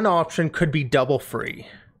one option could be double free.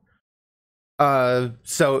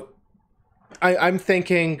 So I'm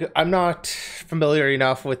thinking, I'm not familiar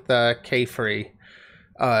enough with the K-free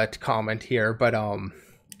to comment here, but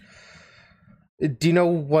do you know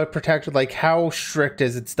what protection, like how strict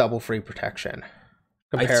is its double free protection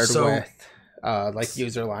compared with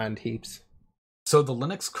userland heaps? So the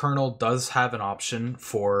Linux kernel does have an option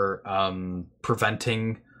for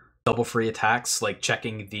preventing double free attacks, like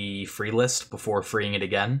checking the free list before freeing it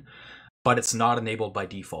again, but it's not enabled by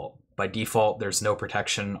default. By default, there's no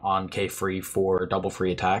protection on K-free for double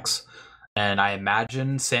free attacks, and I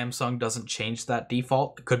imagine Samsung doesn't change that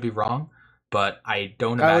default. It could be wrong, but I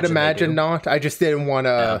don't imagine. I would imagine not. I just didn't want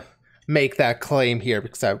to make that claim here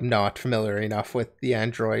because I'm not familiar enough with the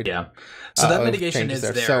Android. Yeah. So that mitigation is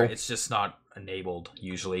there. So it's just not enabled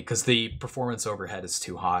usually because the performance overhead is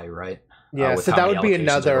too high, right? Yeah. So that would be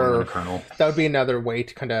another way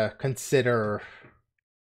to kind of consider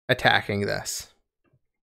attacking this.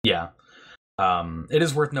 Yeah. It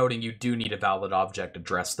is worth noting you do need a valid object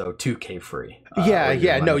address though to K-free.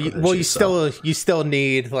 You still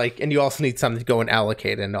need and you also need something to go and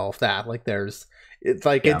allocate and all of that.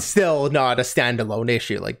 It's still not a standalone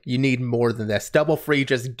issue. Like you need more than this. Double free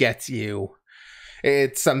just gets you.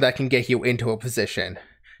 It's something that can get you into a position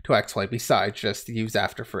to exploit besides just use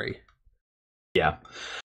after free. Yeah.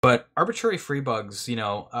 But arbitrary free bugs,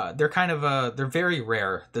 they're kind of they're very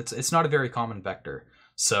rare. It's not a very common vector.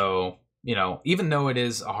 So, even though it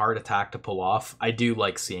is a hard attack to pull off, I do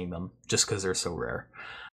like seeing them just because they're so rare.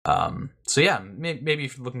 So yeah, maybe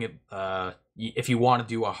if you're looking at if you want to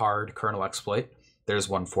do a hard kernel exploit, there's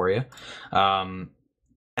one for you. And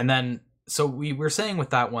then, so we were saying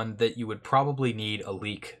with that one that you would probably need a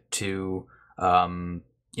leak to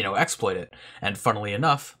exploit it. And funnily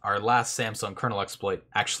enough, our last Samsung kernel exploit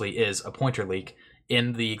actually is a pointer leak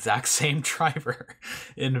in the exact same driver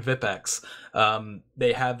in VIPEX.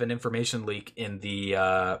 They have an information leak in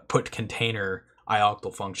the put container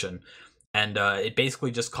ioctl function. And it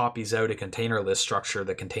basically just copies out a container list structure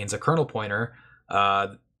that contains a kernel pointer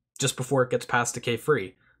just before it gets passed to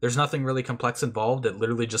K-free. There's nothing really complex involved. It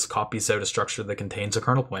literally just copies out a structure that contains a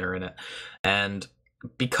kernel pointer in it. And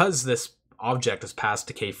because this object is passed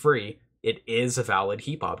to K-free, it is a valid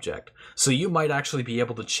heap object. So you might actually be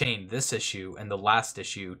able to chain this issue and the last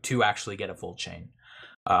issue to actually get a full chain.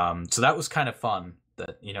 So that was kind of fun.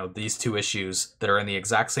 that, you know, these two issues that are in the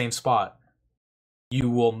exact same spot, you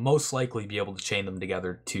will most likely be able to chain them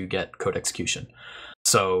together to get code execution.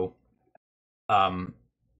 So,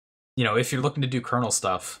 you know, if you're looking to do kernel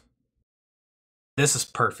stuff, this is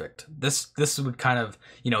perfect. This would kind of,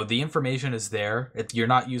 you know, the information is there. You're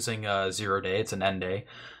not using a 0 day, it's an end day.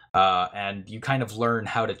 And you kind of learn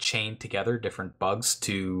how to chain together different bugs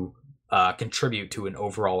to contribute to an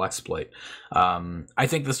overall exploit. I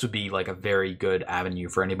think this would be like a very good avenue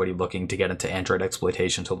for anybody looking to get into Android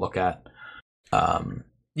exploitation to look at.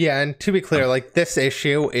 Yeah, and to be clear, like, this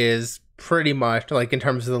issue is pretty much, like, in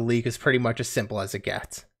terms of the leak, is pretty much as simple as it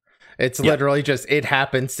gets. It's literally just, it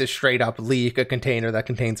happens to straight up leak a container that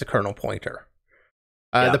contains a kernel pointer.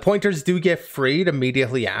 The pointers do get freed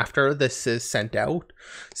immediately after this is sent out,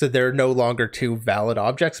 so they're no longer two valid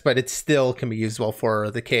objects, but it still can be usable for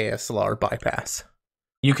the KSLR bypass.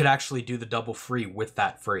 You could actually do the double free with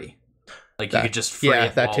that free. Like, you could just free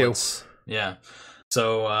it that too. Yeah.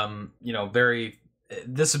 So, you know,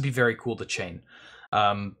 this would be very cool to chain.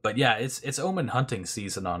 But yeah, it's omen hunting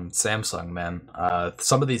season on Samsung, man.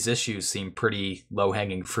 Some of these issues seem pretty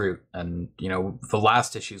low-hanging fruit, and, you know, the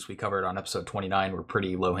last issues we covered on episode 29 were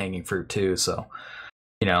pretty low-hanging fruit too, so,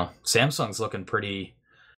 you know, Samsung's looking pretty...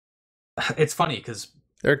 It's funny, because...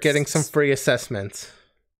 They're getting some free assessments.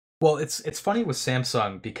 Well, it's funny with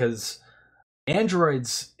Samsung, because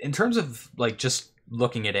Androids, in terms of, like, just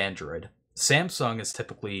looking at Android, Samsung is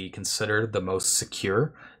typically considered the most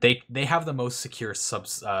secure. They have the most secure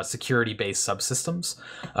security-based subsystems.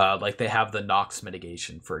 Like, they have the Knox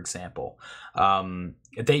mitigation, for example.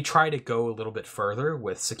 They try to go a little bit further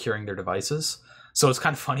with securing their devices. So it's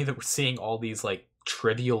kind of funny that we're seeing all these, like,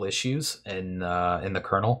 trivial issues in the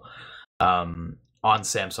kernel on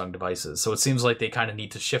Samsung devices. So it seems like they kind of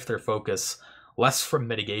need to shift their focus less from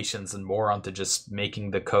mitigations and more onto just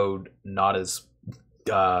making the code not as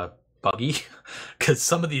buggy, because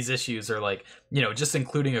some of these issues are like, you know, just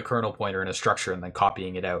including a kernel pointer in a structure and then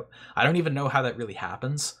copying it out. I don't even know how that really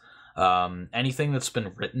happens. Anything that's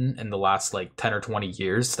been written in the last like 10 or 20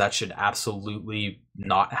 years, that should absolutely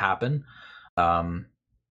not happen.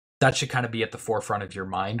 That should kind of be at the forefront of your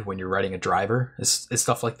mind when you're writing a driver, is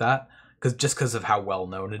stuff like that, because of how well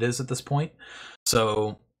known it is at this point.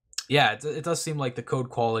 So yeah, it does seem like the code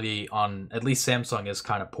quality on at least Samsung is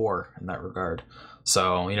kind of poor in that regard.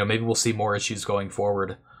 So, you know, maybe we'll see more issues going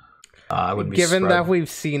forward. I wouldn't be Given that we've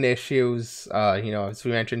seen issues, you know, as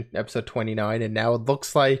we mentioned, episode 29, and now it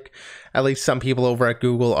looks like at least some people over at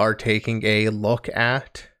Google are taking a look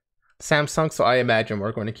at Samsung. So I imagine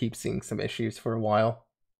we're going to keep seeing some issues for a while.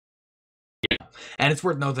 Yeah, and it's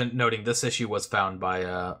worth noting this issue was found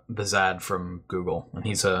by Bazad from Google, and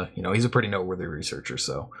he's a pretty noteworthy researcher.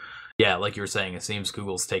 So, yeah, like you were saying, it seems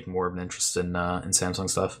Google's taking more of an interest in Samsung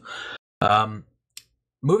stuff.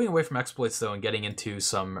 Moving away from exploits, though, and getting into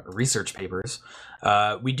some research papers,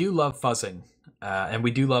 we do love fuzzing, and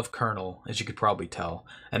we do love kernel, as you could probably tell.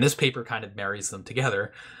 And this paper kind of marries them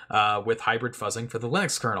together with hybrid fuzzing for the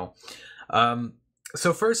Linux kernel.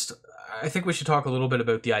 So first, I think we should talk a little bit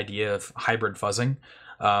about the idea of hybrid fuzzing.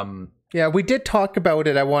 Yeah, we did talk about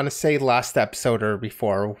it, I want to say, last episode or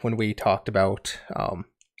before, when we talked about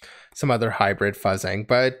some other hybrid fuzzing.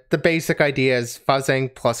 But the basic idea is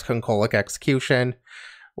fuzzing plus concolic execution,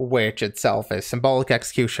 which itself is symbolic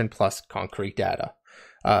execution plus concrete data.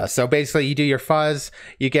 So basically, you do your fuzz,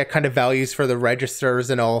 you get kind of values for the registers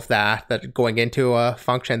and all of that are going into a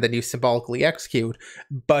function, then you symbolically execute,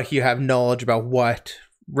 but you have knowledge about what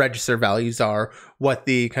register values are, what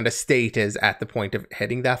the kind of state is at the point of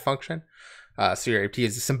hitting that function. So you're able to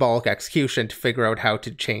use a symbolic execution to figure out how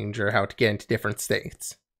to change or how to get into different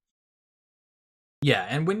states. Yeah,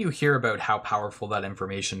 and when you hear about how powerful that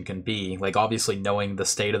information can be, like obviously knowing the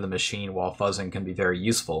state of the machine while fuzzing can be very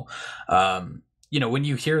useful. You know, when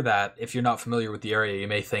you hear that, if you're not familiar with the area, you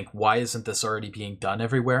may think, why isn't this already being done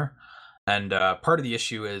everywhere? And part of the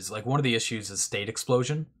issue is, like, one of the issues is state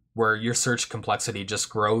explosion, where your search complexity just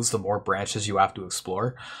grows the more branches you have to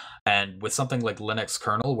explore. And with something like Linux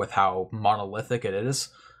kernel, with how monolithic it is,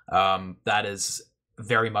 that is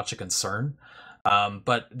very much a concern.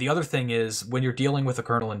 But the other thing is, when you're dealing with a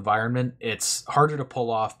kernel environment, it's harder to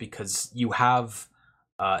pull off because you have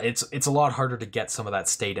it's a lot harder to get some of that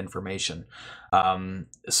state information.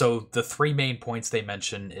 So the three main points they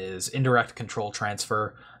mention is indirect control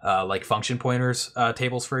transfer, like function pointers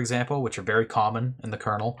tables, for example, which are very common in the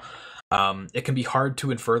kernel. It can be hard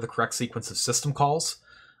to infer the correct sequence of system calls.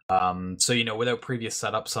 So, you know, without previous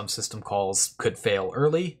setup, some system calls could fail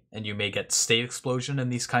early, and you may get state explosion in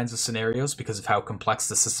these kinds of scenarios because of how complex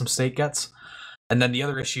the system state gets. And then the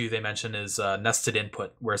other issue they mention is nested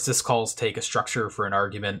input, where syscalls take a structure for an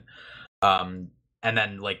argument, and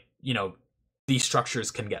then, like, you know, these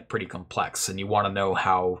structures can get pretty complex, and you want to know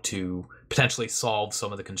how to potentially solve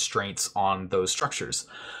some of the constraints on those structures.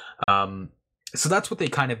 So that's what they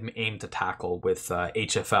kind of aim to tackle with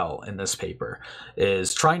HFL in this paper,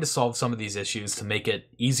 is trying to solve some of these issues to make it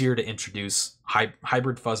easier to introduce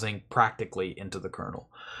hybrid fuzzing practically into the kernel.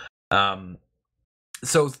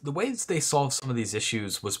 So the ways they solved some of these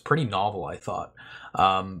issues was pretty novel, I thought.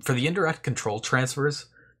 For the indirect control transfers,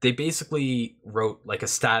 they basically wrote like a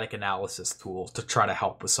static analysis tool to try to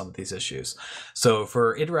help with some of these issues. So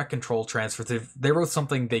for indirect control transfers, they wrote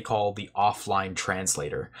something they call the offline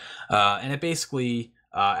translator. And it basically,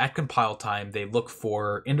 at compile time, they look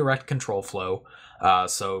for indirect control flow.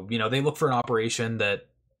 So, you know, they look for an operation that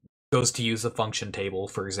goes to use a function table,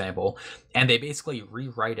 for example, and they basically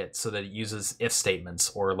rewrite it so that it uses if statements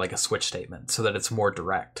or like a switch statement so that it's more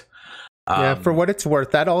direct. Yeah, for what it's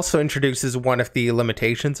worth, that also introduces one of the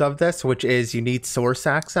limitations of this, which is you need source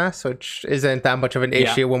access, which isn't that much of an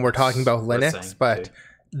issue when we're talking about Linux, but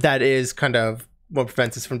that is kind of what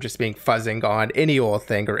prevents us from just being fuzzing on any old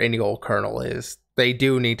thing or any old kernel. Is they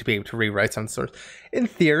do need to be able to rewrite some source. In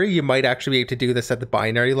theory, you might actually be able to do this at the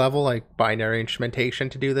binary level, like binary instrumentation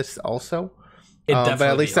to do this also. But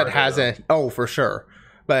at least that hasn't... Oh, for sure.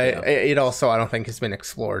 But it also, I don't think, has been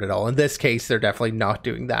explored at all. In this case, they're definitely not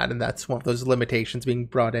doing that, and that's one of those limitations being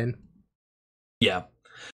brought in. Yeah.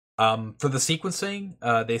 For the sequencing,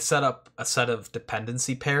 they set up a set of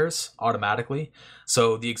dependency pairs automatically.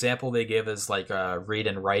 So the example they give is like a read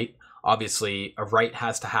and write. Obviously, a write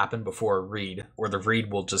has to happen before a read, or the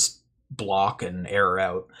read will just block and error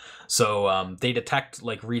out. So they detect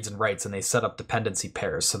like reads and writes, and they set up dependency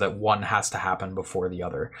pairs so that one has to happen before the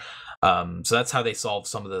other. So that's how they solve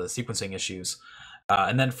some of the sequencing issues.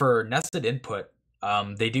 And then for nested input,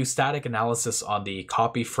 they do static analysis on the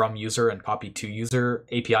copy from user and copy to user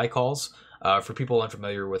API calls. For people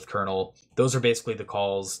unfamiliar with kernel, those are basically the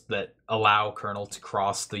calls that allow kernel to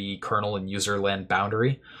cross the kernel and user land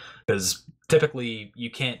boundary. Because typically you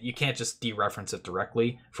can't just dereference it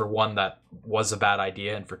directly. For one, that was a bad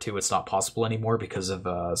idea, and for two, it's not possible anymore because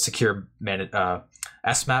of secure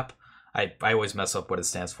SMAP. I always mess up what it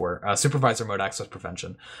stands for. Supervisor Mode Access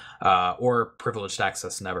Prevention, or Privileged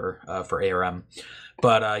Access Never for ARM.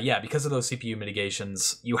 But yeah, because of those CPU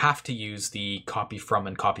mitigations, you have to use the copy from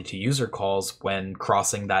and copy to user calls when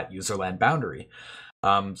crossing that user land boundary.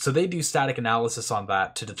 So they do static analysis on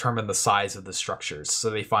that to determine the size of the structures. So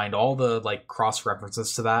they find all the like cross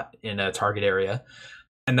references to that in a target area,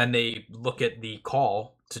 and then they look at the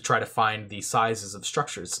call to try to find the sizes of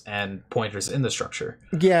structures and pointers in the structure.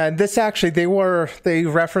 Yeah, this actually they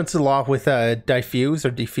reference a lot with diffuse,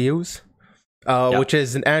 which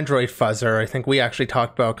is an Android fuzzer. I think we actually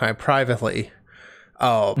talked about kind of privately,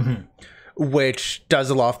 which does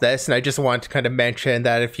a lot of this. And I just want to kind of mention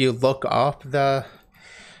that if you look up the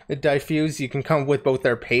diffuse, you can come with both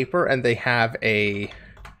their paper, and they have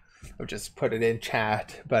I'll just put it in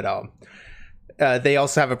chat, but they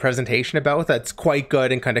also have a presentation about that's quite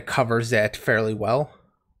good and kind of covers it fairly well.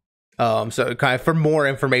 So kind of for more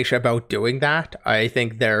information about doing that, I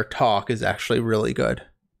think their talk is actually really good.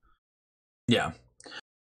 Yeah.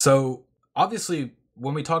 So obviously,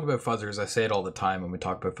 when we talk about fuzzers, I say it all the time when we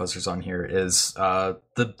talk about fuzzers on here, is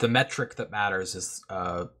the metric that matters is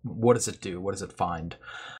what does it do? What does it find?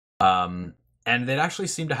 And it actually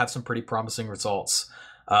seemed to have some pretty promising results.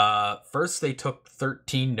 First, they took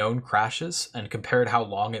 13 known crashes and compared how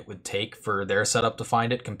long it would take for their setup to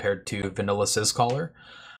find it compared to vanilla syscaller.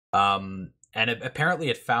 And apparently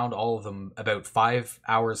it found all of them about 5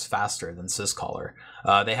 hours faster than syscaller.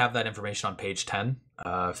 They have that information on page 10,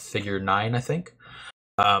 figure 9, I think.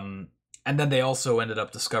 And then they also ended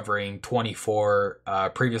up discovering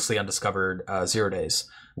 24 previously undiscovered 0 days,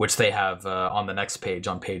 which they have on the next page,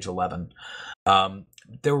 on page 11.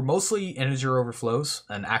 There were mostly integer overflows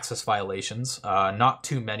and access violations. Not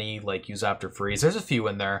too many like use after freeze. There's a few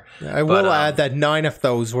in there. Yeah, I will add that 9 of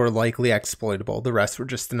those were likely exploitable. The rest were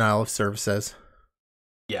just denial of services.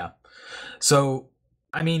 Yeah. So,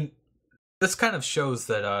 I mean, this kind of shows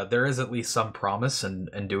that there is at least some promise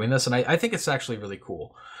in doing this, and I think it's actually really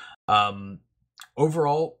cool.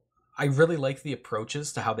 Overall, I really like the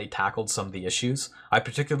approaches to how they tackled some of the issues. I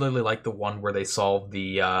particularly like the one where they solved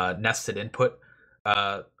the nested input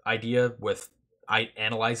idea with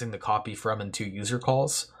analyzing the copy from and to user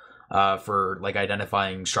calls for like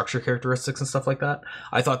identifying structure characteristics and stuff like that.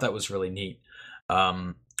 I thought that was really neat.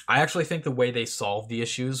 I actually think the way they solved the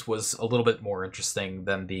issues was a little bit more interesting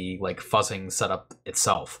than the like fuzzing setup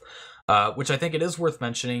itself, which I think it is worth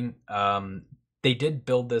mentioning. they did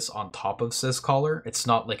build this on top of syscaller. It's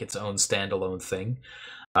not like its own standalone thing.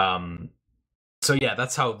 So yeah,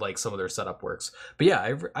 that's how like some of their setup works. But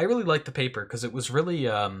yeah, I really liked the paper because it was really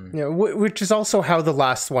yeah, which is also how the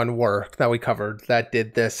last one worked that we covered that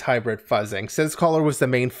did this hybrid fuzzing. Syscaller was the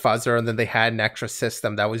main fuzzer, and then they had an extra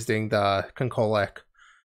system that was doing the concolic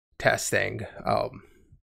testing.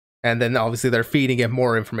 And then obviously they're feeding it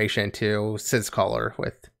more information into syscaller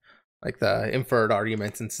with like the inferred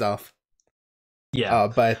arguments and stuff. Yeah,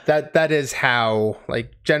 but that is how,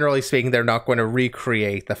 like, generally speaking, they're not going to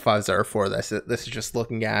recreate the fuzzer for this. This is just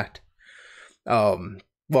looking at,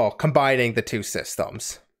 combining the two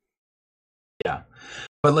systems. Yeah,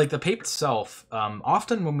 but like the paper itself,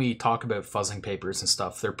 often when we talk about fuzzing papers and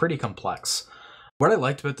stuff, they're pretty complex. What I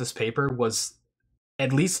liked about this paper was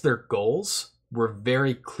at least their goals were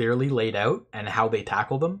very clearly laid out and how they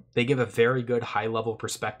tackle them. They give a very good high-level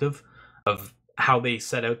perspective of how they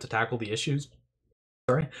set out to tackle the issues.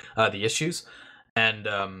 And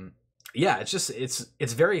yeah,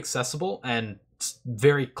 it's very accessible and it's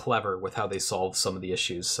very clever with how they solve some of the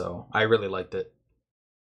issues, so I really liked it.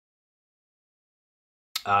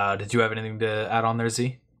 Did you have anything to add on there,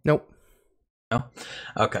 Z? Nope. No?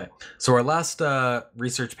 Okay, so our last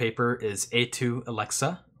research paper is A2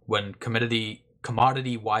 Alexa, when commodity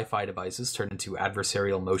Wi-Fi devices turn into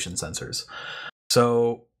adversarial motion sensors.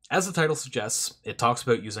 So as the title suggests, it talks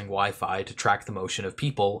about using Wi-Fi to track the motion of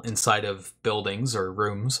people inside of buildings or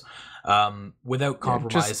rooms without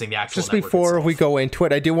compromising the actual network. Just before before we go into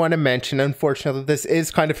it, I do want to mention, unfortunately, this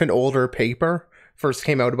is kind of an older paper. First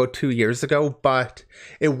came out about 2 years ago, but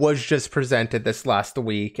it was just presented this last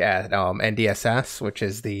week at NDSS, which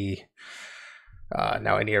is the,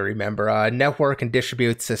 now I need to remember, Network and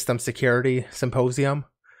Distributed System Security Symposium.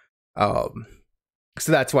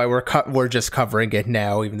 So that's why we're just covering it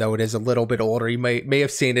now, even though it is a little bit older. You may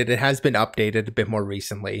have seen it. It has been updated a bit more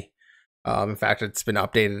recently. In fact, it's been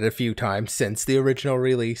updated a few times since the original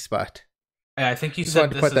release. But I think you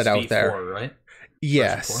said this is V4, out right?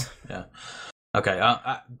 Yes. Yeah. Okay.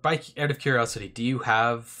 Out of curiosity, do you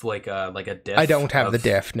have like a diff? I don't have the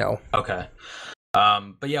diff. No. Okay.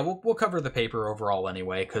 But yeah, we'll cover the paper overall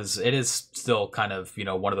anyway, because it is still kind of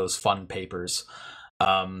one of those fun papers.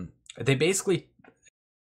 They basically,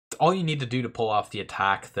 all you need to do to pull off the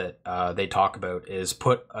attack that they talk about is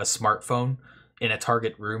put a smartphone in a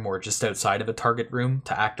target room or just outside of a target room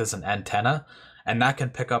to act as an antenna, and that can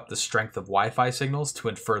pick up the strength of Wi-Fi signals to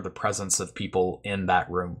infer the presence of people in that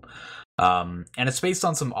room. And it's based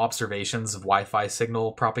on some observations of Wi-Fi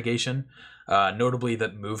signal propagation, notably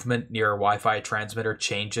that movement near a Wi-Fi transmitter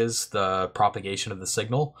changes the propagation of the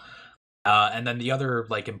signal. And then the other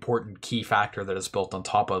important key factor that is built on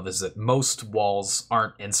top of is that most walls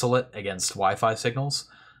aren't insulate against Wi-Fi signals,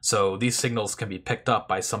 so these signals can be picked up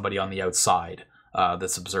by somebody on the outside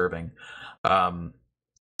that's observing.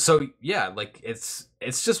 So yeah, it's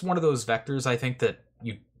just one of those vectors I think that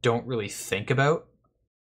you don't really think about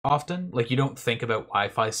often. You don't think about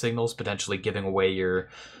Wi-Fi signals potentially giving away your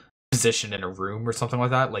position in a room or something like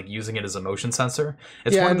that, using it as a motion sensor.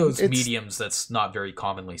 It's one of those mediums that's not very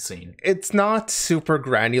commonly seen. It's not super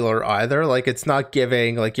granular either. It's not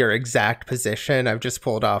giving your exact position. I've just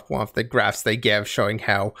pulled off one of the graphs they give showing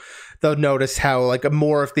how they'll notice how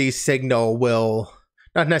more of these signal will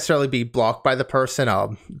not necessarily be blocked by the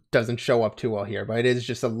person. Doesn't show up too well here, but it is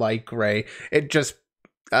just a light gray. It just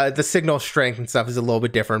the signal strength and stuff is a little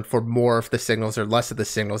bit different for more of the signals or less of the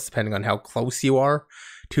signals, depending on how close you are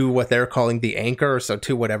to what they're calling the anchor, so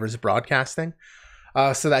to whatever's broadcasting.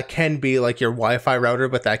 So that can be your Wi-Fi router,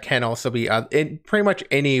 but that can also be in pretty much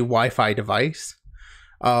any Wi-Fi device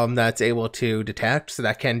that's able to detect. So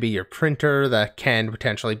that can be your printer, that can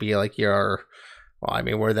potentially be your,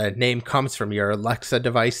 where the name comes from, your Alexa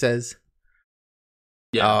devices.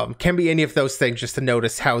 Yeah. Can be any of those things, just to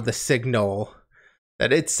notice how the signal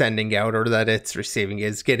that it's sending out or that it's receiving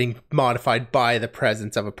is getting modified by the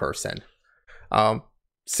presence of a person.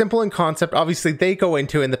 Simple in concept. Obviously, they go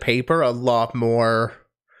into in the paper a lot more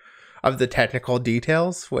of the technical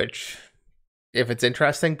details, which, if it's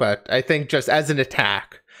interesting, but I think just as an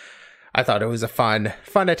attack, I thought it was a fun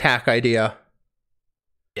attack idea.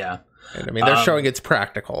 Yeah. And they're showing it's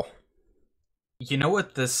practical. You know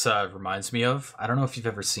what this reminds me of? I don't know if you've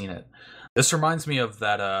ever seen it. This reminds me of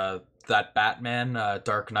that Batman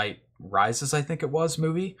Dark Knight Rises, I think it was,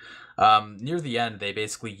 movie. Near the end, they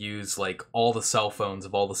basically use all the cell phones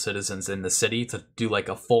of all the citizens in the city to do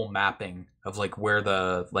a full mapping of where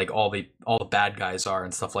the all the bad guys are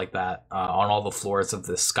and stuff like that on all the floors of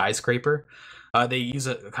this skyscraper. They use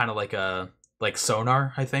it kind of like a like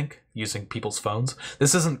sonar, I think, using people's phones.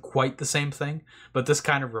 This isn't quite the same thing, but this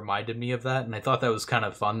kind of reminded me of that, and I thought that was kind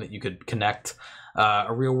of fun that you could connect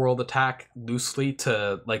a real world attack loosely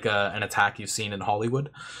to like an attack you've seen in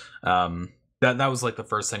Hollywood. That was like the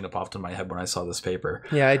first thing that popped in my head when I saw this paper.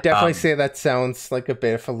 Yeah, I definitely say that sounds like a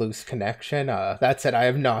bit of a loose connection. That said, I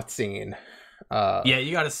have not seen. Yeah,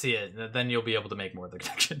 you got to see it, then you'll be able to make more of the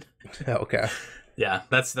connection. Okay. Yeah,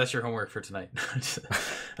 that's your homework for tonight.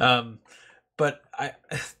 But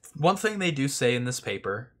one thing they do say in this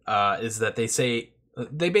paper is that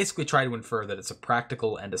they basically try to infer that it's a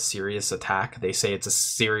practical and a serious attack. They say it's a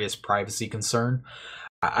serious privacy concern.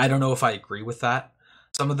 I don't know if I agree with that.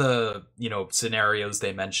 Some of the scenarios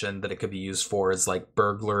they mentioned that it could be used for is like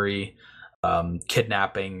burglary,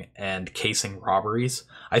 kidnapping, and casing robberies.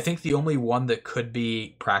 I think the only one that could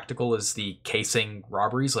be practical is the casing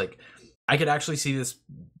robberies. Like, I could actually see this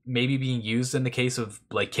maybe being used in the case of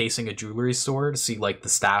like casing a jewelry store to see like the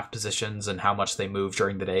staff positions and how much they move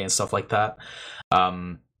during the day and stuff like that.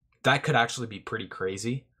 That could actually be pretty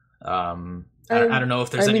crazy. I don't know if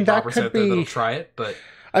there's any robbers out there that'll try it, but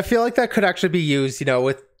I feel like that could actually be used,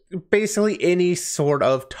 with basically any sort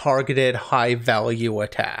of targeted high value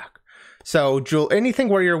attack. So anything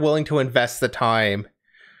where you're willing to invest the time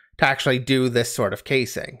to actually do this sort of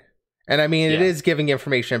casing. And I mean, it is giving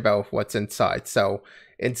information about what's inside. So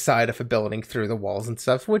inside of a building through the walls and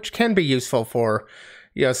stuff, which can be useful for,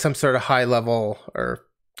 some sort of high level or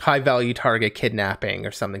high value target kidnapping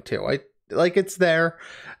or something too. It's there.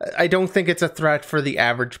 I don't think it's a threat for the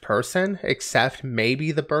average person, except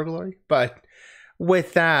maybe the burglary. But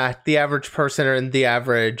with that, the average person or the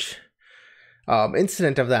average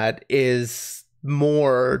incident of that is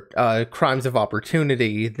more crimes of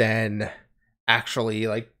opportunity than actually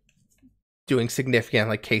like doing significant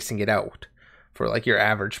like casing it out for like your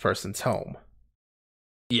average person's home.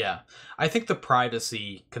 Yeah, I think the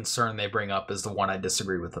privacy concern they bring up is the one I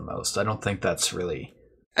disagree with the most. I don't think that's really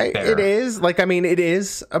fair. It is it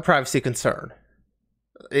is a privacy concern.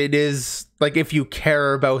 It is like, if you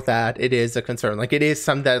care about that, it is a concern. Like, it is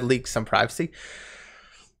something that leaks some privacy.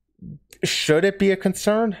 Should it be a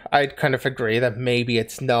concern? I'd kind of agree that maybe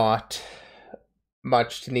it's not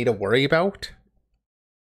much to need to worry about.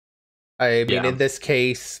 I mean, in this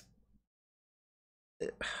case,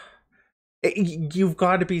 you've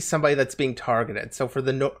got to be somebody that's being targeted. So for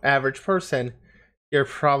the average person, you're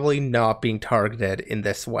probably not being targeted in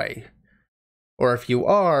this way. Or if you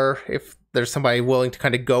are, if there's somebody willing to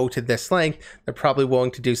kind of go to this length, they're probably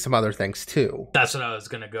willing to do some other things too. That's what I was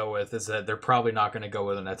going to go with, is that they're probably not going to go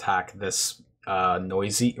with an attack this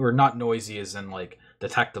noisy, or not noisy as in like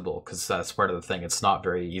detectable, because that's part of the thing. It's not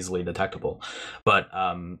very easily detectable. But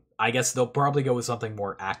I guess they'll probably go with something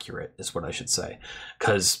more accurate, is what I should say.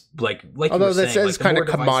 Because like although this is kind of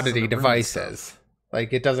commodity devices,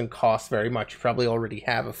 like it doesn't cost very much. You probably already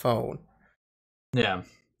have a phone. Yeah.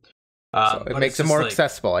 So it makes it more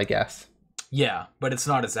accessible, I guess. Yeah, but it's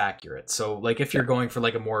not as accurate. So like if you're going for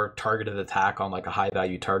like a more targeted attack on like a high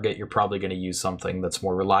value target, you're probably going to use something that's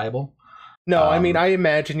more reliable. No, I mean, I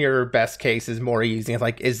imagine your best case is more using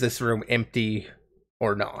like, is this room empty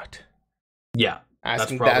or not? Yeah.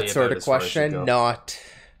 Asking that sort of question, not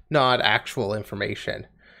actual information.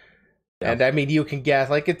 Yeah. And I mean, you can get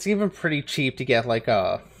like, it's even pretty cheap to get like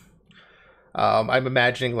a I'm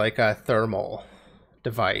imagining like a thermal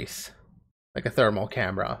device, like a thermal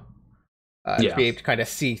camera, to be able to kind of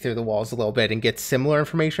see through the walls a little bit and get similar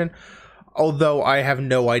information. Although I have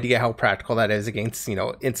no idea how practical that is against,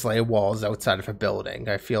 insulated walls outside of a building.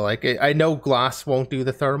 I feel like I know glass won't do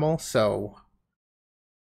the thermal, so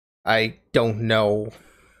I don't know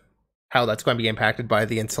how that's going to be impacted by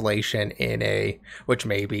the insulation in which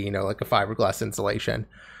may be, like a fiberglass insulation.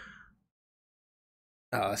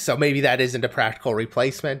 So maybe that isn't a practical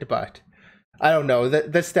replacement, but I don't know.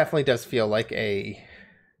 This definitely does feel like a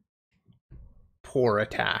poor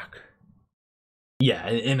attack. Yeah,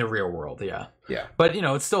 in the real world, yeah. Yeah. But,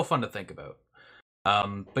 it's still fun to think about.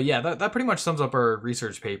 But yeah, that pretty much sums up our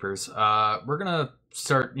research papers. We're going to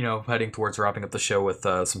start, heading towards wrapping up the show with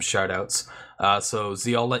some shout-outs. So,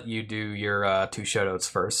 Z, I'll let you do your 2 shout-outs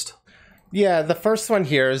first. Yeah, the first one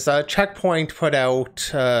here is Checkpoint put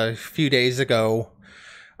out a few days ago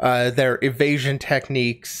their evasion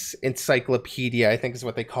techniques encyclopedia, I think is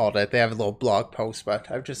what they called it. They have a little blog post,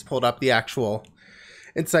 but I've just pulled up the actual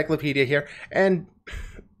encyclopedia here, and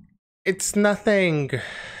it's nothing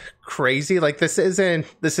crazy. Like, this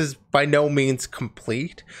is by no means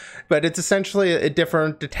complete, but it's essentially a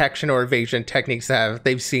different detection or evasion techniques that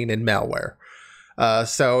they've seen in malware.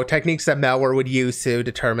 So techniques that malware would use to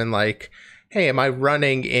determine like, hey, am I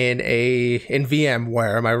running in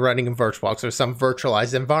VMware? Am I running in VirtualBox or some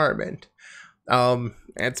virtualized environment?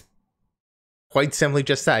 It's quite simply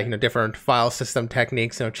just that, different file system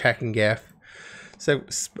techniques, checking if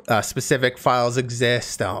specific files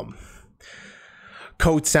exist,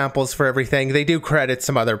 code samples for everything. They do credit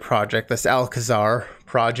some other project. This Alcazar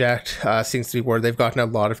project seems to be where they've gotten a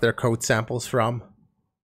lot of their code samples from.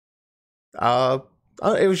 It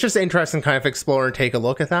was just interesting to kind of explore and take a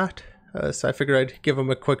look at that. So I figured I'd give them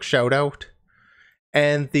a quick shout out.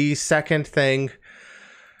 And the second thing,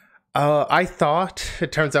 I thought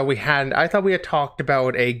we had talked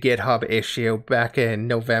about a GitHub issue back in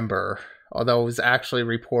November, although it was actually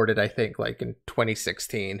reported, I think, like in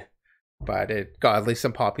 2016. But it got at least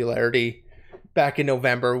some popularity back in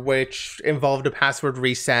November, which involved a password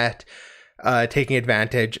reset, taking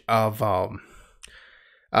advantage of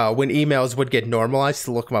when emails would get normalized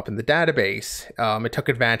to look them up in the database. It took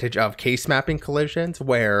advantage of case mapping collisions,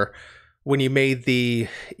 where when you made the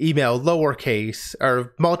email lowercase,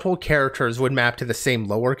 or multiple characters would map to the same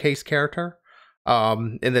lowercase character.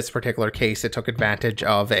 In this particular case, it took advantage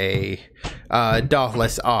of a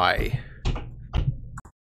dotless I.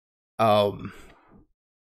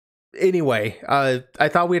 Anyway, I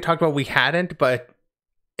thought we had talked about we hadn't, but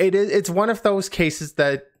it's one of those cases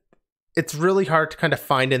that it's really hard to kind of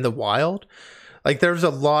find in the wild. Like, there's a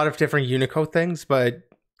lot of different Unicode things, but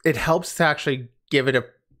it helps to actually give it a,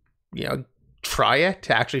 try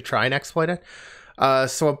and exploit it.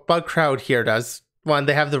 So what Bug Crowd here does, one,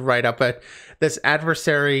 they have the write-up, but this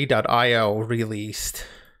adversary.io released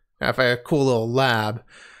have a cool little lab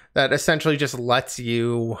that essentially just lets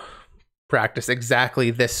you practice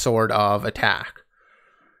exactly this sort of attack.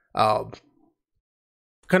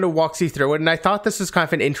 Kind of walks you through it, and I thought this was kind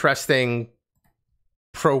of an interesting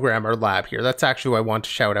programmer lab here. That's actually what I want to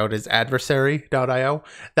shout out, is adversary.io.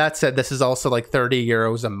 That said, this is also like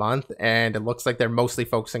 €30 a month, and it looks like they're mostly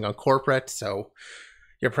focusing on corporate, so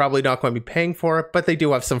you're probably not going to be paying for it, but they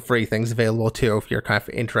do have some free things available too if you're kind of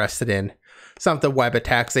interested in some of the web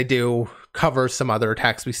attacks. They do cover some other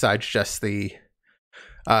attacks besides just the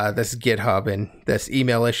this GitHub and this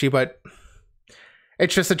email issue, but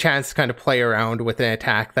it's just a chance to kind of play around with an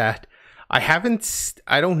attack that I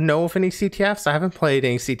don't know of any CTFs. I haven't played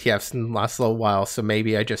any CTFs in the last little while, so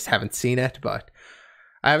maybe I just haven't seen it, but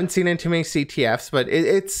I haven't seen too many CTFs, but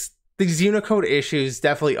it's these Unicode issues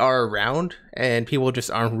definitely are around, and people just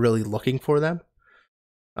aren't really looking for them.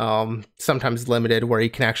 Sometimes limited where you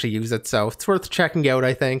can actually use it, so it's worth checking out,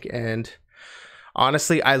 I think. And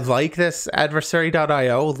honestly, I like this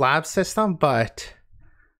adversary.io lab system, but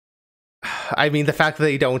I mean, the fact that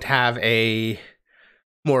they don't have a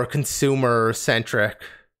more consumer-centric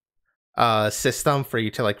system for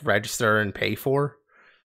you to like register and pay for,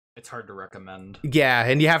 it's hard to recommend. Yeah,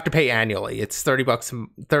 and you have to pay annually. It's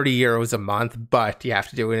 €30 a month, but you have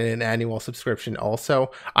to do it in an annual subscription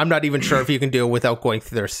also. I'm not even sure if you can do it without going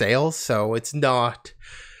through their sales, so it's not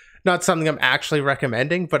something I'm actually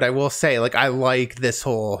recommending. But I will say, like, I like this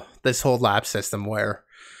whole lab system where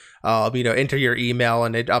enter your email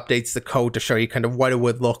and it updates the code to show you kind of what it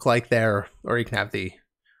would look like there, or you can have the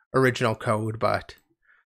original code. But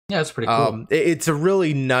yeah, it's pretty cool. It's a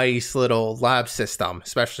really nice little lab system,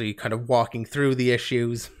 especially kind of walking through the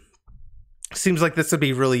issues. Seems like this would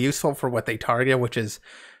be really useful for what they target, which is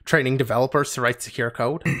training developers to write secure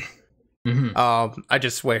code. Mm-hmm. I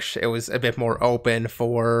just wish it was a bit more open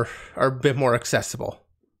or a bit more accessible.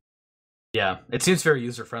 Yeah, it seems very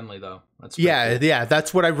user-friendly, though. That's cool. Yeah,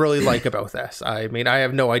 that's what I really like about this. I mean, I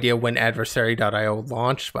have no idea when adversary.io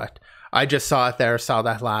launched, but I just saw it there, saw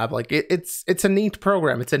that lab. Like, it's a neat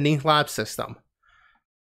program. It's a neat lab system.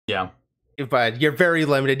 Yeah. But you're very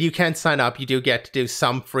limited. You can sign up. You do get to do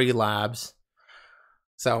some free labs.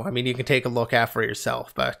 So, I mean, you can take a look at for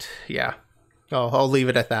yourself. But, yeah, I'll leave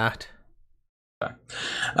it at that. Okay.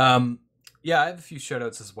 Yeah, I have a few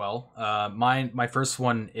shoutouts as well. My first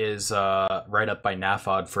one is right up by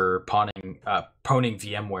NAFOD for pawning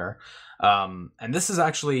VMware. And this is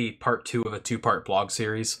actually part 2 of a 2-part blog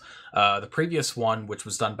series. The previous one, which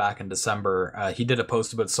was done back in December, he did a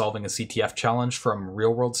post about solving a CTF challenge from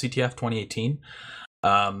Real World CTF 2018.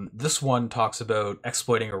 This one talks about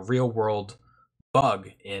exploiting a real world bug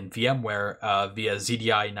in VMware via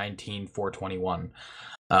ZDI 19421.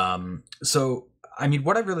 So, I mean,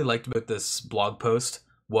 what I really liked about this blog post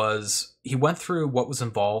was he went through what was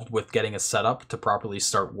involved with getting a setup to properly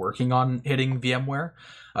start working on hitting VMware,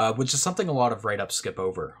 which is something a lot of write-ups skip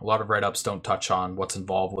over. A lot of write-ups don't touch on what's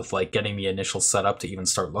involved with like getting the initial setup to even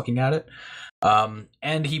start looking at it.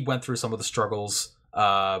 And he went through some of the struggles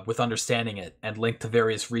with understanding it, and linked to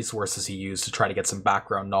various resources he used to try to get some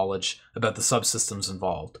background knowledge about the subsystems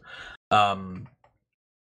involved.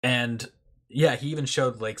 And yeah, he even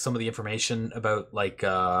showed like some of the information about like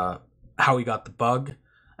how he got the bug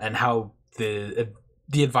and how the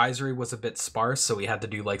advisory was a bit sparse, so he had to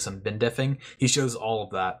do like some bin diffing. He shows all of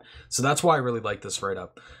that, so that's why I really like this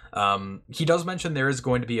write-up. He does mention there is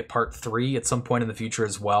going to be a part 3 at some point in the future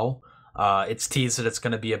as well. It's teased that it's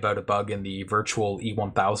going to be about a bug in the virtual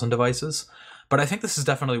E1000 devices, but I think this is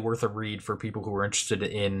definitely worth a read for people who are interested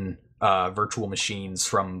in virtual machines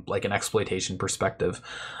from like an exploitation perspective.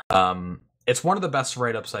 It's one of the best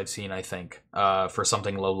write-ups I've seen, I think, for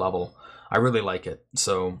something low level. I really like it,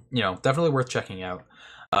 so definitely worth checking out.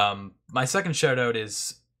 My second shout out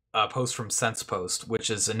is a post from SensePost, which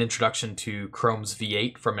is an introduction to Chrome's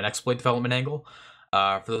V8 from an exploit development angle.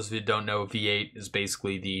 For those of you who don't know, V8 is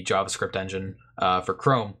basically the JavaScript engine for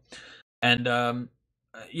Chrome. And,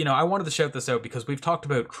 I wanted to shout this out because we've talked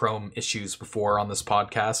about Chrome issues before on this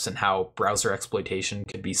podcast and how browser exploitation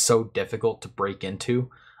can be so difficult to break into.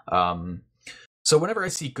 So whenever I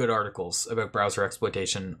see good articles about browser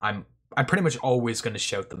exploitation, I'm pretty much always going to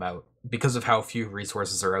shout them out because of how few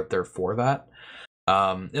resources are out there for that.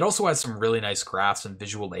 It also has some really nice graphs and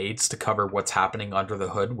visual aids to cover what's happening under the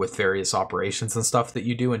hood with various operations and stuff that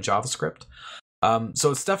you do in JavaScript.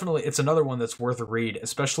 So it's another one that's worth a read,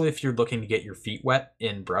 especially if you're looking to get your feet wet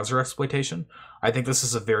in browser exploitation. I think this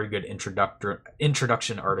is a very good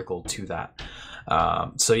introduction article to that.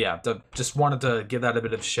 So yeah, just wanted to give that a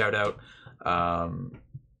bit of a shout out.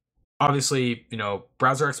 Obviously,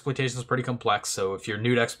 browser exploitation is pretty complex, so if you're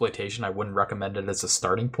new to exploitation, I wouldn't recommend it as a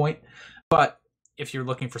starting point. But if you're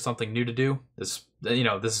looking for something new to do, this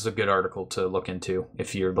is a good article to look into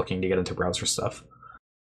if you're looking to get into browser stuff.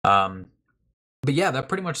 But yeah, that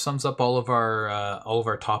pretty much sums up all of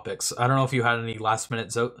our topics. I don't know if you had any last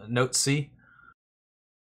minute notes, C?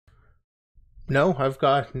 No, I've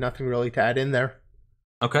got nothing really to add in there.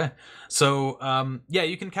 Okay, so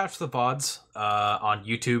you can catch the VODs on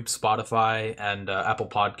YouTube, Spotify, and Apple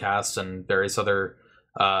Podcasts, and various other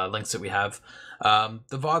links that we have.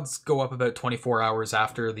 The VODs go up about 24 hours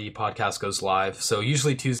after the podcast goes live, so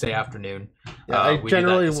usually Tuesday afternoon. Yeah, I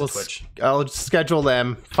generally I'll schedule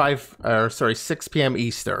them 6 p.m.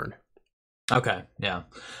 Eastern. Okay, yeah.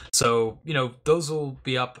 So those will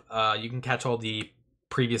be up. You can catch all the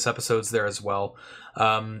previous episodes there as well.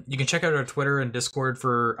 You can check out our Twitter and Discord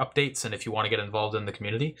for updates and if you want to get involved in the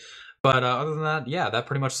community. But other than that, yeah, that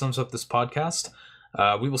pretty much sums up this podcast.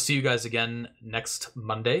 We will see you guys again next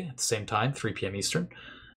Monday at the same time, 3 p.m. Eastern.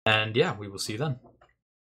 And yeah, we will see you then.